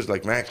shelters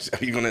like Max,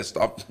 are you going to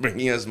stop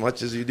bringing as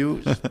much as you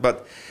do?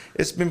 But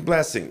it's been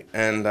blessing.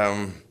 And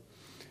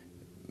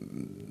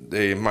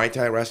the Mai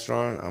Tai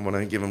restaurant, I want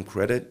to give them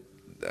credit.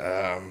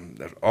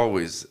 They're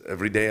always,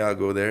 every day I'll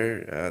go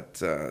there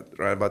at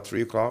right about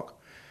 3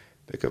 o'clock,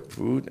 pick up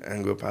food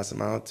and go pass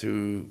them out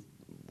to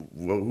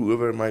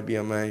whoever might be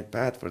on my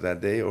path for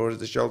that day, or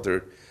the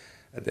shelter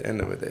at the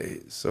end of the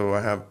day. So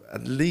I have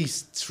at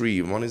least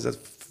 3. One is at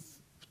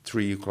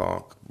 3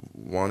 o'clock,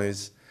 one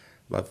is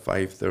about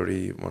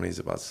 5:30, one is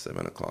about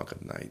 7 o'clock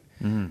at night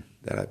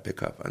that I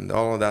pick up. And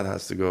all of that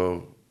has to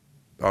go,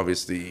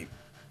 obviously,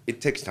 it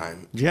takes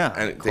time. Yeah,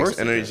 and it takes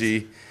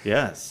energy.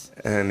 Yes.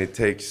 And it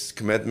takes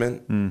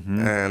commitment.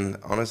 And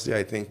honestly,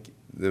 I think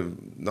the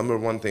number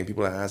one thing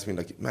people ask me,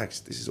 like,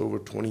 Max, this is over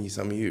 20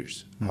 some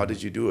years. How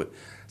did you do it?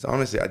 So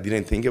honestly, I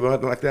didn't think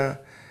about it like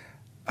that.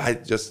 I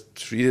just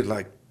treated it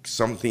like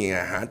something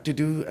I had to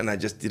do, and I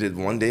just did it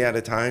one day at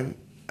a time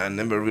and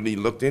never really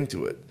looked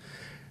into it.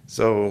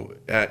 So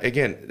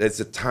again, it's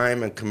a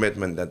time and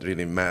commitment that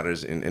really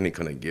matters in any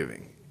kind of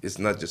giving. It's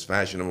not just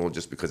fashionable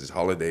just because it's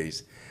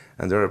holidays.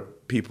 And there are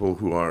people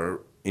who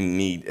are in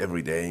need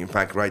every day. In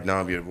fact, right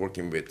now we are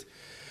working with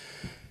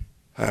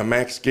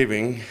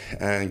MaxGiving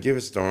and Give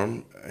a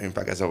Storm. In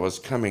fact, as I was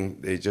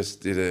coming, they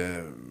just did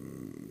a,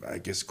 I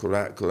guess,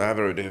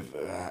 collaborative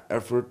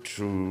effort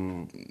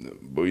through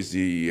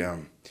Boise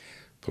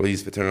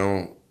Police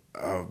Fraternal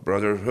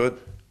Brotherhood.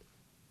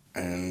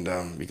 And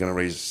we're going to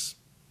raise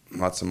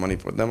lots of money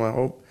for them, I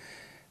hope.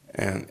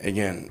 And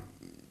again,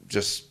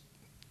 just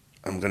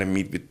I'm going to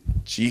meet with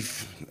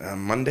Chief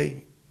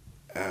Monday,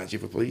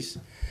 Chief of Police,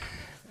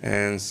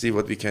 and see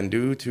what we can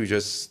do to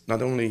just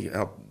not only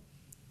help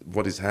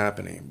what is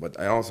happening, but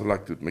I also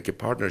like to make a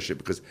partnership,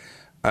 because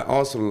I've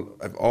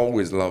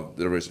always loved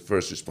the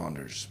first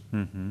responders.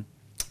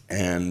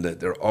 And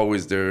they're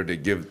always there. They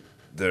give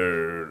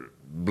their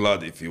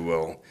blood, if you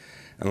will,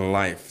 and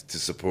life to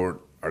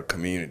support our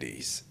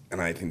communities.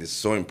 And I think it's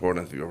so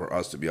important for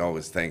us to be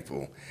always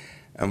thankful.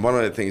 And one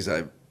of the things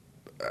I've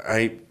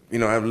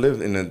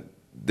lived in a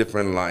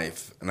different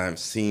life, and I've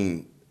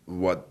seen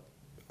what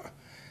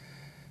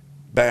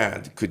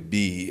bad could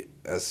be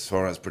as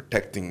far as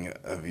protecting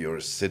of your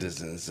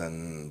citizens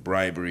and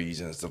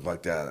briberies and stuff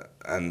like that.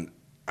 And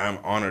I'm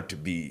honored to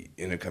be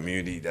in a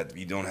community that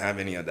we don't have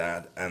any of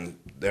that, and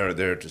they're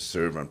there to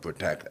serve and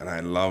protect. And I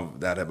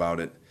love that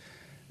about it.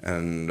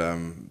 And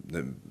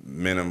the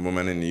men and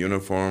women in the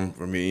uniform,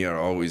 for me, are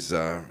always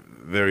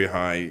very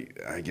high,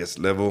 I guess,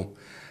 level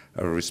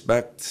of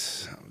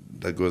respect.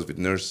 That goes with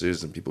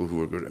nurses and people who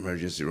work in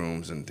emergency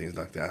rooms and things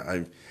like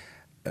that.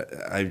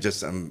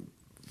 I'm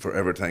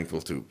forever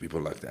thankful to people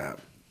like that.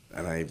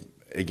 And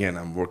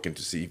I'm working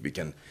to see if we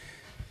can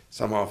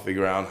somehow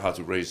figure out how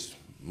to raise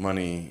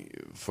money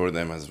for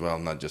them as well,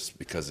 not just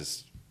because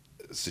it's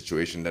a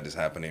situation that is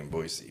happening in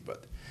Boise,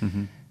 but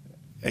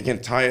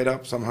again, tie it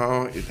up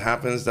somehow. It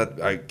happens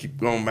that I keep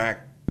going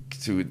back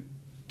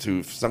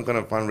to some kind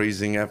of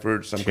fundraising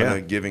effort, some kind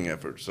of giving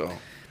effort. So,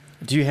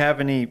 do you have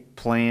any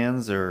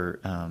plans or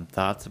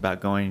thoughts about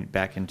going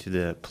back into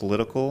the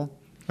political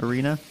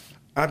arena?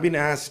 I've been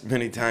asked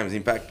many times.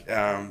 In fact,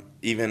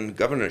 even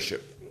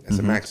governorship. I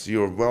said, Max,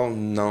 you're well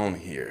known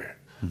here,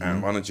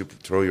 and why don't you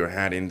throw your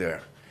hat in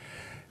there?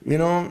 You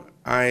know,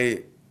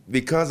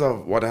 because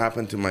of what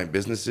happened to my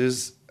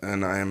businesses,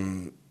 and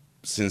I'm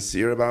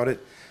sincere about it,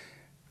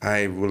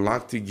 I would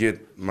like to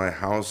get my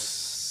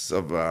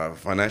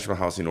financial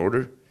house in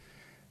order,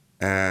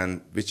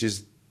 and which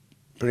is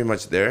pretty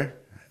much there.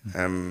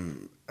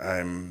 I'm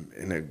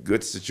in a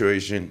good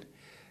situation,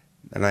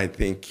 and I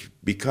think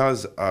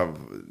because of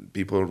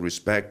people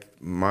respect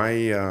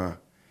my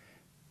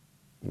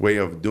way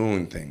of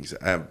doing things,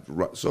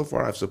 so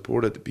far I've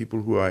supported the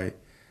people who I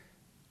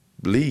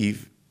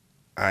believe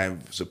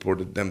I've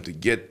supported them to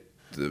get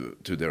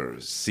to their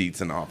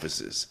seats and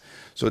offices.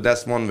 So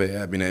that's one way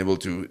I've been able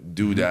to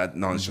do that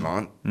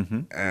nonchalant.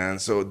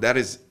 And so that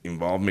is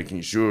involved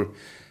making sure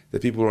the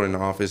people who are in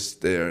office,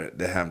 they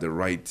have the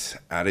right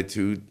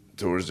attitude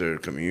towards their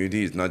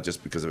community. It's not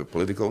just because of a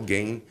political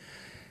gain,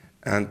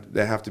 and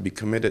they have to be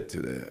committed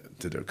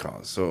to their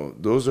cause. So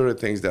those are the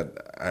things that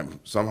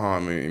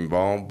I'm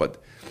involved,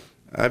 but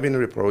I've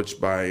been approached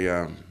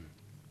by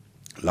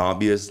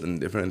lobbyists and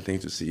different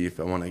things to see if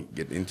I want to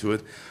get into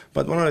it.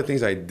 But one of the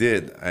things I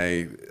did,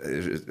 I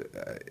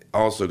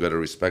also got a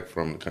respect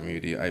from the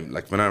community.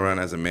 Like when I ran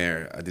as a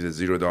mayor, I did a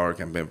 $0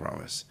 campaign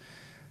promise.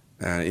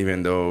 And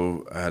even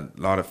though I had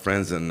a lot of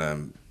friends on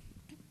the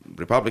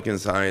Republican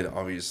side,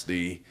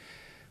 obviously,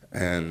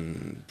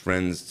 and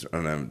friends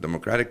on the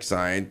Democratic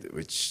side,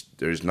 which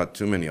there's not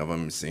too many of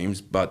them, it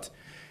seems, but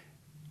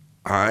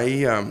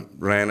I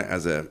ran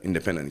as an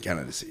independent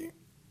candidacy.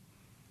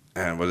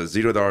 And was a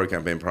 $0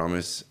 campaign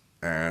promise,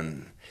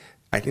 and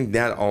I think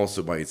that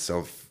also by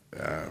itself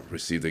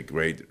received a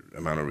great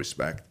amount of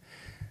respect.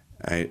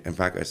 In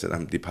fact, I said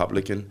I'm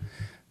Republican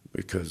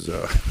because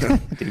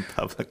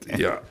Republican.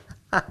 yeah.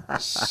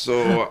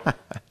 So,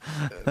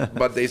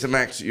 but they said,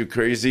 Max, you're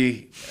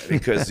crazy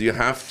because you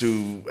have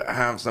to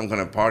have some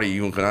kind of party.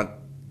 You cannot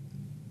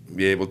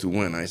be able to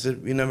win. I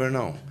said, we never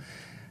know.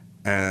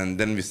 And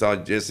then we saw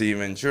Jesse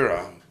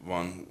Ventura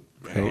won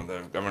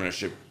the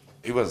governorship.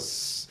 He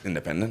was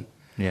independent.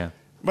 Yeah.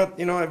 But,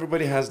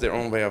 everybody has their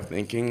own way of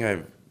thinking.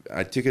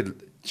 I took a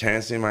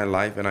chance in my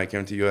life when I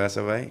came to US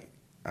of A.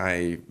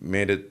 I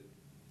made it,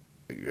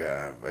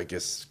 I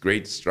guess,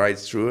 great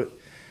strides through it.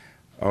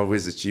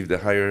 Always achieved a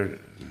higher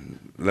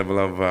level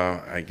of,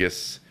 I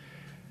guess,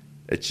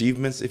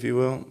 achievements, if you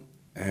will.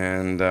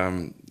 And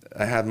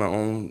I had my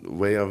own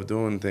way of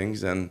doing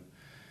things, and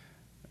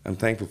I'm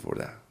thankful for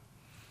that.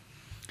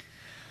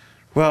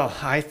 Well,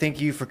 I thank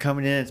you for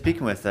coming in and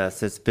speaking with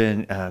us. It's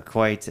been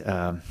quite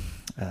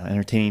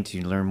entertaining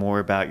to learn more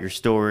about your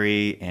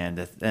story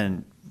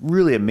and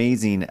really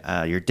amazing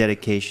your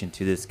dedication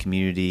to this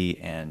community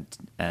and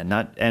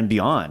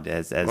beyond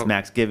as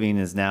MaxGiving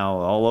is now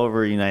all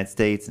over the United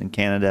States and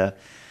Canada.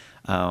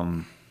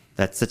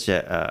 That's such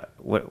a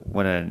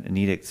what a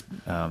neat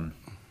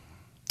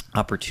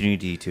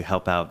opportunity to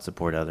help out and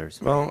support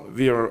others. Well,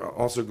 we are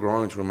also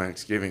growing through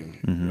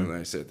MaxGiving. As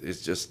I said,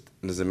 it's just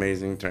this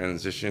amazing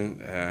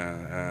transition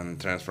and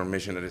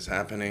transformation that is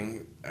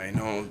happening. I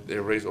know they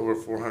raised over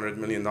 $400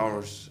 million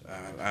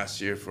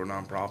last year for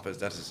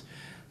nonprofits.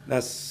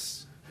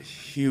 That's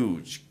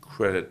huge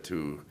credit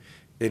to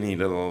any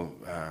little,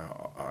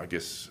 I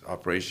guess,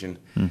 operation.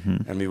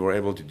 And we were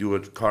able to do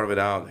it, carve it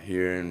out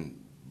here in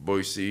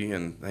Boise,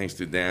 and thanks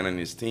to Dan and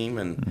his team.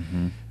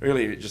 And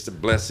really just a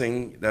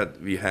blessing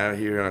that we have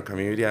here in our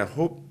community. I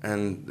hope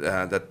and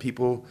that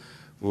people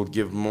will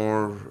give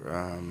more,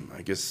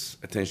 I guess,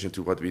 attention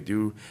to what we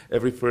do.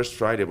 Every first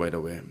Friday, by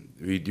the way,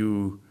 we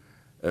do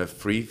a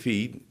free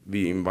feed.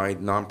 We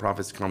invite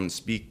nonprofits to come and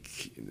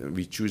speak.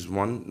 We choose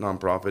one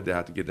nonprofit. They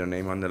have to get their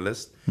name on the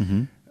list.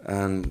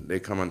 And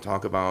they come and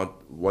talk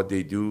about what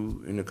they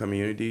do in the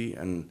community.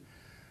 And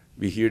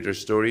we hear their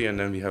story. And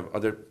then we have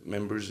other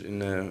members in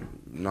the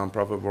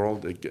nonprofit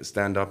world that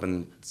stand up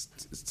and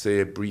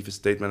say a brief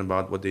statement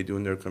about what they do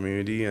in their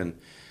community. And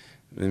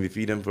then we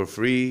feed them for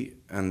free.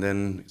 And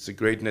then it's a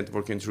great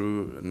networking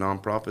through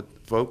nonprofit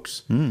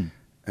folks.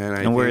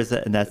 And where is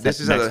that? And this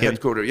is at the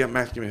headquarters. Yeah,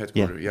 MaxGiving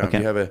headquarters. Yeah, okay.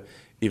 We have a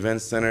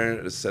event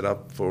center set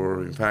up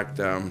for. In fact,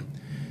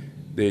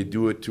 they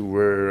do it to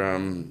where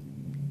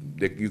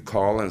you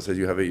call and say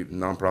you have a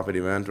nonprofit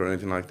event or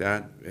anything like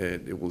that.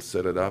 It will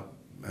set it up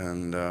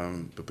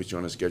and put you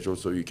on a schedule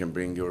so you can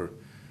bring your,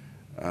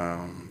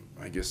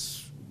 I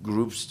guess,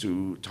 groups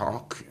to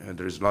talk.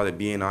 There's a lot of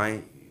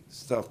BNI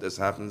stuff that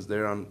happens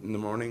there in the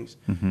mornings.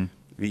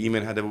 We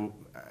even had an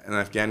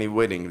Afghani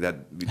wedding that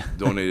we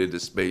donated the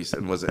space,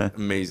 and it was an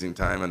amazing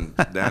time.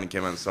 And Dan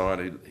came and saw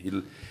it.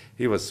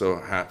 He was so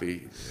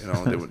happy,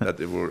 that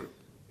they were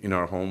in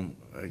our home,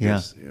 I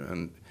guess. Yeah.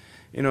 And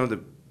the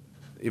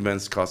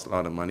events cost a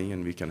lot of money,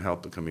 and we can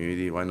help the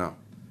community. Why not?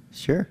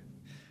 Sure.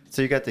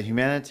 So you got the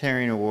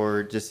Humanitarian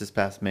Award just this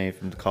past May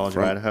from the College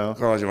of Idaho.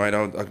 College of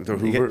Idaho, Dr.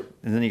 Hoover.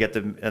 And then you got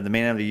the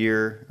Man of the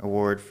Year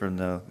Award from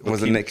the... It was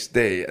the next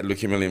day at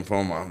Leukemia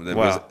Lymphoma. It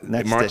was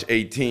March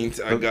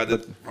 18th. I got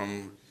it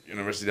from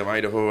University of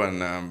Idaho, and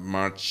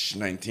March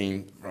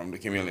 19th from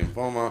Leukemia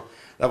Lymphoma.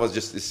 That was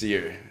just this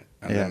year.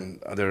 And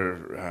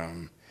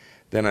then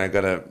then I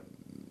got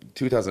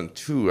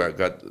 2002, I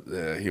got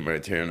the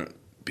Humanitarian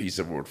Peace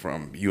Award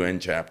from UN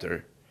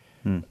chapter.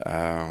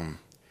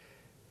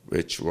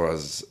 Which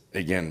was,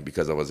 again,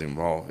 because I was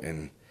involved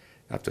in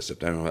after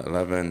September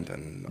 11th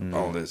and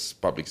all this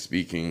public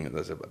speaking.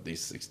 There's about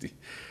these 60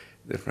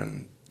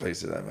 different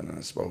places I went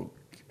and spoke,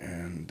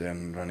 and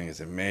then running as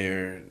a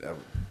mayor.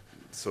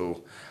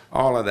 So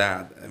all of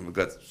that, and we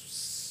got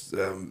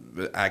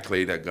the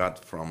accolade I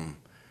got from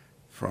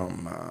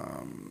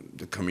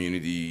the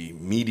community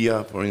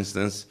media, for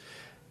instance,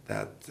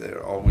 that they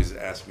always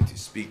ask me to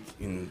speak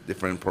in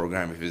different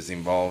programs if it's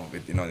involved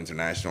with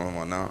international and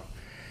whatnot.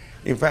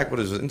 In fact, what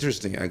was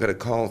interesting, I got a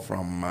call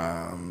from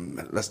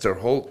Lester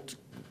Holt,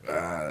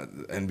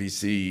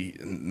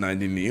 NBC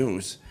 90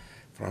 News,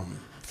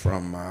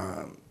 from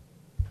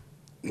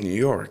New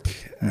York,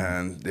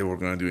 and they were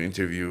going to do an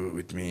interview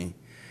with me.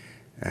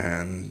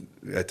 And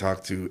I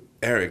talked to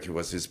Eric, who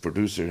was his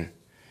producer,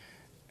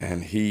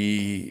 and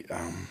he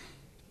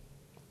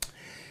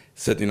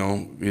said, we're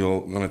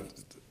going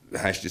to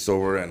hash this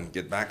over and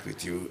get back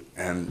with you.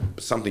 And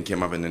something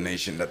came up in the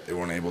nation that they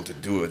weren't able to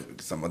do it.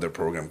 Some other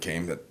program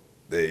came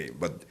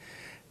but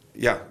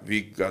yeah,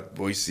 we got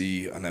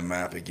Boise on the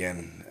map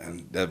again,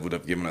 and that would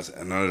have given us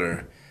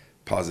another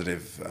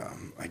positive,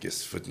 I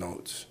guess,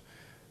 footnote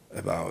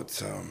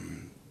about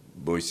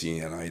Boise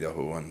and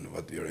Idaho and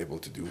what we are able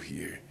to do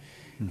here.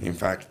 In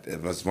fact,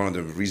 it was one of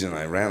the reasons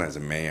I ran as a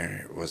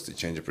mayor, was to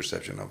change the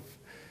perception of,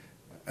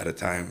 at a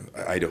time,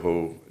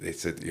 Idaho, they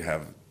said you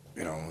have,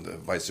 the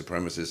white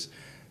supremacists.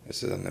 I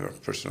said I never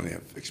personally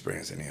have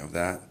experienced any of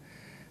that.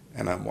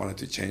 And I wanted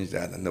to change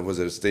that. And there was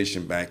a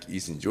station back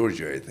east in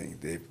Georgia, I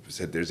think. They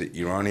said there's an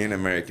Iranian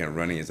American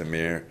running as a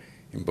mayor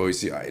in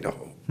Boise,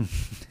 Idaho.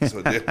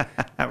 So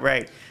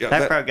right. Yeah,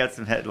 that probably got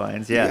some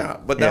headlines. Yeah. Yeah,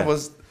 but that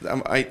was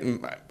I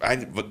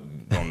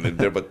don't live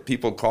there. But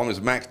people call me,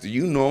 Max, do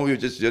you know you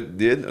just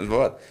did and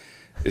what?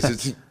 It's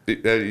just,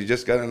 you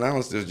just got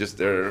announced. There's just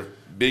their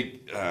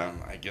big,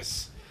 I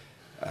guess,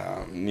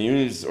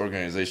 news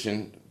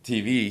organization,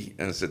 TV,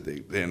 and said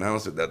they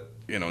announced it that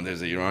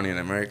there's an Iranian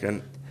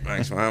American,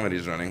 Max Mohammadi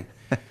is running,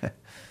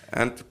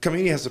 and the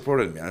community has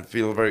supported me. I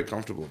feel very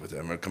comfortable with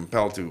them. I'm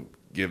compelled to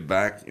give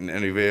back in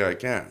any way I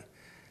can,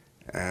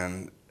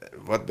 and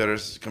what better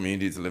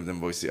community to live than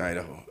Boise,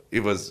 Idaho?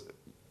 It was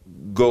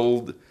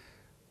gold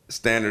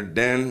standard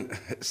then,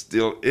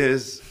 still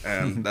is,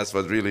 and that's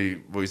what really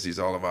Boise is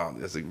all about.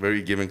 It's a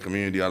very giving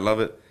community. I love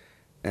it,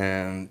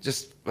 and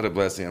just what a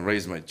blessing. I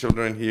raised my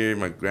children here.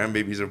 My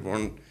grandbabies are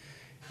born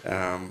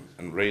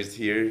and raised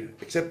here,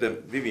 except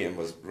that Vivian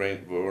was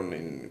born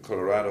in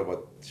Colorado,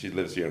 but she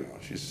lives here now.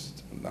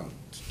 She's now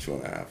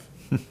 2.5.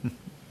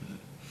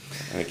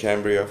 And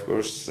Cambria, of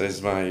course,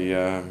 is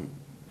my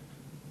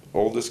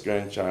oldest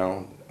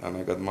grandchild, and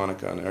I got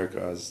Monica and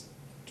Erica as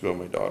 2 of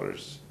my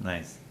daughters.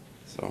 Nice.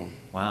 So.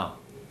 Wow.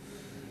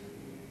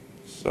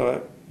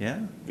 So. Yeah.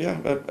 Yeah,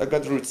 I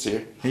got roots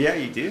here. Yeah,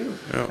 you do.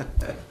 Yeah.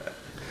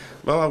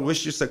 Well, I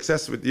wish you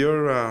success with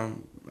your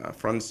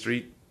Front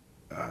Street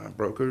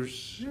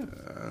brokers, yeah.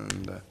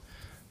 And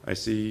I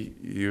see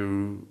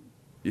you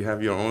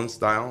have your own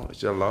style,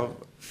 which I love.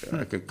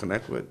 I can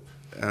connect with,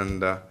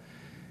 and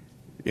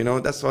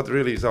that's what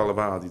really is all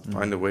about. You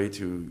find a way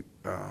to,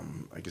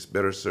 I guess,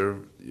 better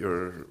serve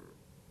your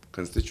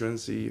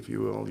constituency, if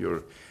you will,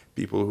 your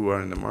people who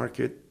are in the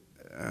market,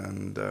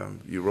 and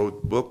you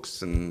wrote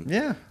books and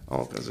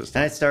all kinds of stuff.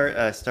 And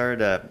I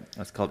started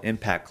what's called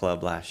Impact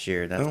Club last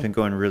year. That's been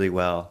going really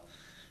well.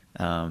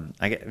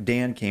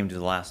 Dan came to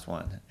the last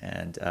one,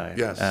 and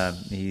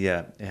he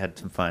had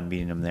some fun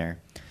meeting him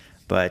there.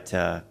 But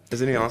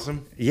isn't he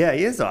awesome? Yeah,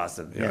 he is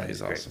awesome. Yeah,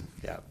 he's awesome.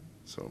 Yeah.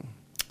 So.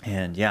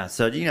 And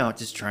so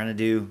just trying to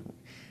do.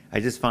 I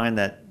just find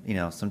that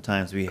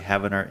sometimes we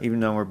have even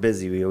though we're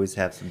busy, we always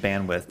have some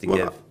bandwidth to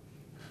give.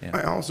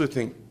 I also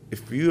think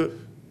if you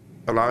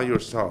allow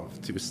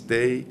yourself to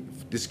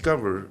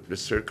discover the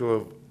circle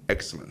of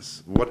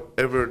excellence,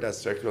 whatever that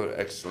circle of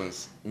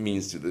excellence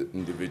means to the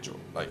individual,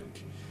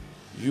 like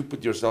you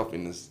put yourself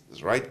in this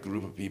right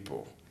group of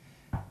people,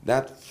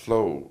 that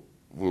flow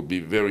will be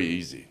very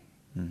easy.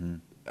 Mm-hmm.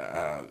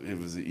 It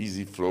was an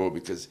easy flow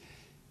because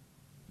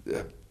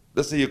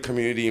let's say your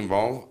community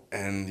involved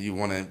and you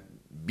want to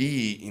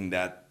be in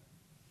that,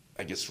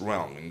 I guess,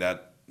 realm, in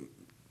that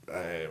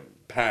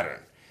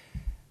pattern.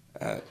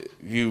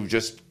 You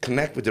just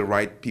connect with the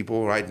right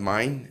people, right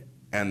mind,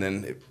 and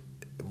then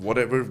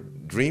whatever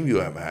dream you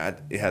have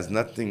had, it has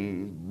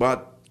nothing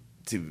but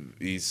to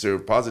be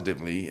served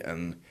positively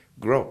and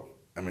grow.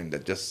 I mean,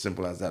 that's just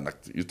simple as that. Like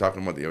you're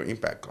talking about your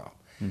Impact Club.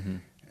 Mm-hmm.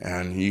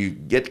 And you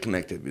get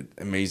connected with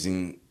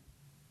amazing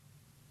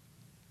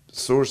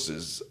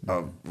sources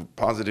of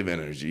positive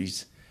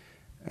energies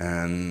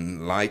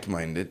and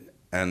like-minded,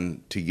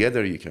 and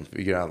together you can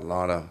figure out a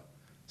lot of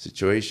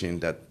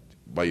situations that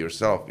by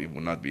yourself you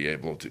would not be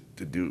able to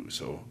do.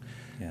 So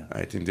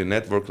I think the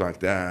network like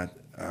that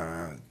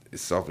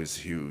itself is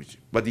huge.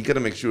 But you got to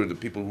make sure the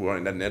people who are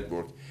in that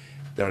network,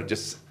 they are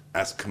just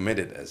as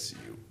committed as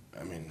you.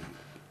 I mean,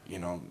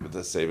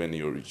 let's say when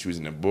you're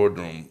choosing a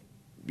boardroom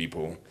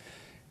people,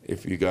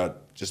 if you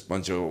got just a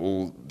bunch of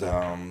old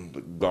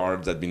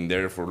guards that have been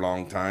there for a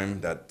long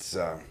time, that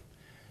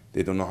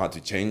they don't know how to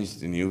change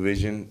the new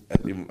vision,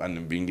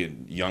 and being a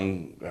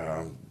young,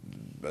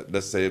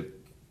 let's say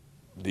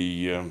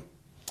the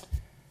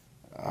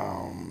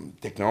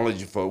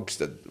technology folks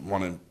that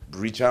want to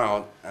reach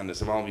out, and they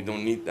say, well, we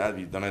don't need that,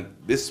 we've done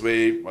it this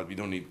way, but we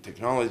don't need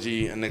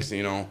technology, and next thing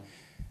you know,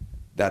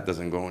 that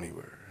doesn't go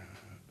anywhere.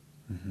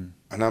 Mm-hmm.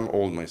 And I'm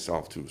old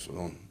myself too, so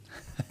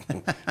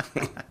don't.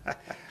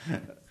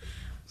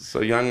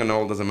 So young and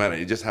old doesn't matter.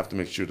 You just have to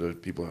make sure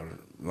that people are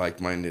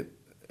like-minded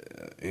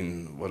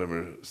in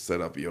whatever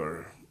setup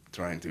you're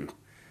trying to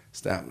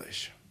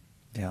establish.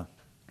 Yeah.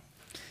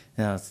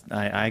 Yeah,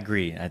 I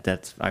agree.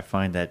 I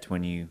find that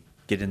when you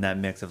get in that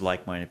mix of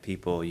like-minded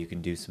people, you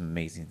can do some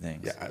amazing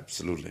things. Yeah,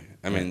 absolutely.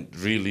 I mean,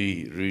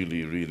 really,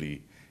 really,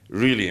 really,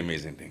 really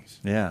amazing things.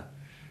 Yeah.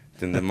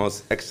 Then the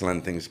most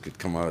excellent things could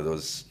come out of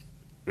those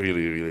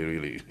really, really,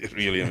 really,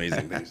 really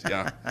amazing things.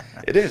 Yeah,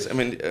 it is. I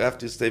mean, you have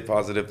to stay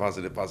positive,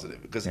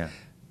 because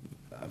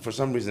for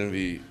some reason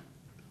we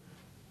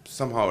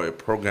somehow are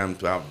programmed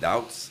to have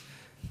doubts,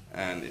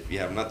 and if you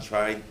have not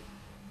tried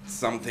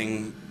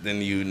something,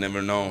 then you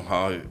never know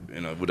how it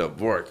would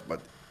have worked.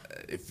 But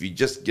if you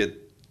just get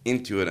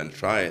into it and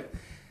try it,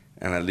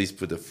 and at least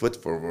put a foot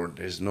forward,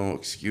 there's no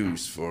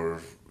excuse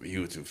for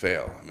you to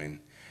fail. I mean,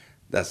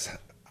 that's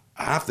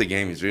half the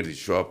game is really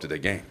show up to the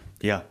game.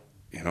 Yeah.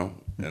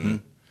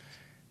 And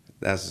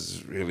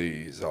that's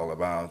really is all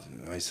about.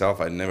 Myself,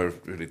 I'd never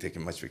really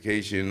taken much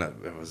vacation. I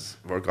was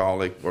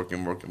workaholic,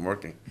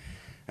 working.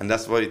 And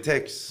that's what it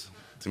takes.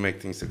 to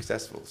make things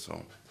successful.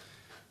 So,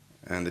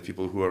 and the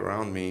people who are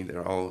around me,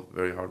 they're all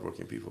very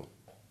hardworking people.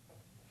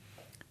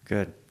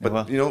 Good. But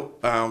well,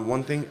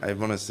 one thing I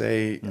want to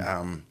say,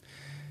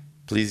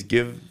 please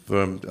give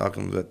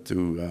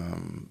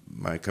to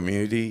my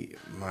community,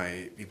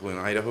 my people in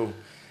Idaho.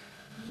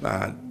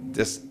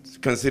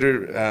 Just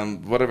consider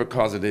whatever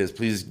cause it is.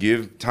 Please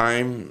give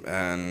time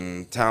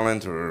and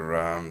talent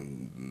or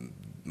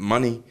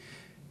money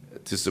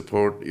to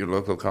support your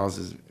local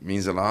causes. It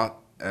means a lot.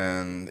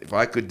 And if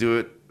I could do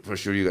it, for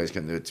sure you guys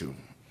can do it too.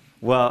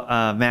 Well,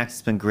 Max,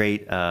 it's been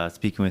great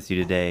speaking with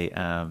you today.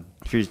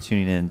 If you're just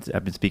tuning in,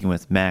 I've been speaking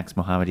with Max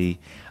Mohammadi.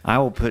 I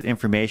will put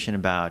information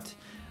about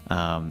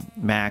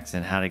Max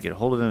and how to get a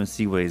hold of him and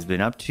see what he's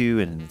been up to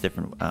and the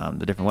different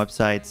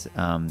websites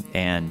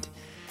and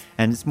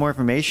just more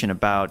information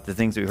about the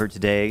things that we heard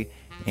today.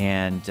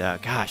 And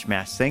gosh,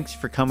 Max, thanks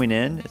for coming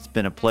in. It's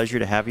been a pleasure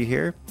to have you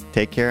here.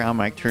 Take care. I'm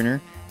Mike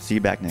Turner. See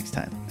you back next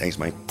time. Thanks,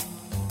 Mike.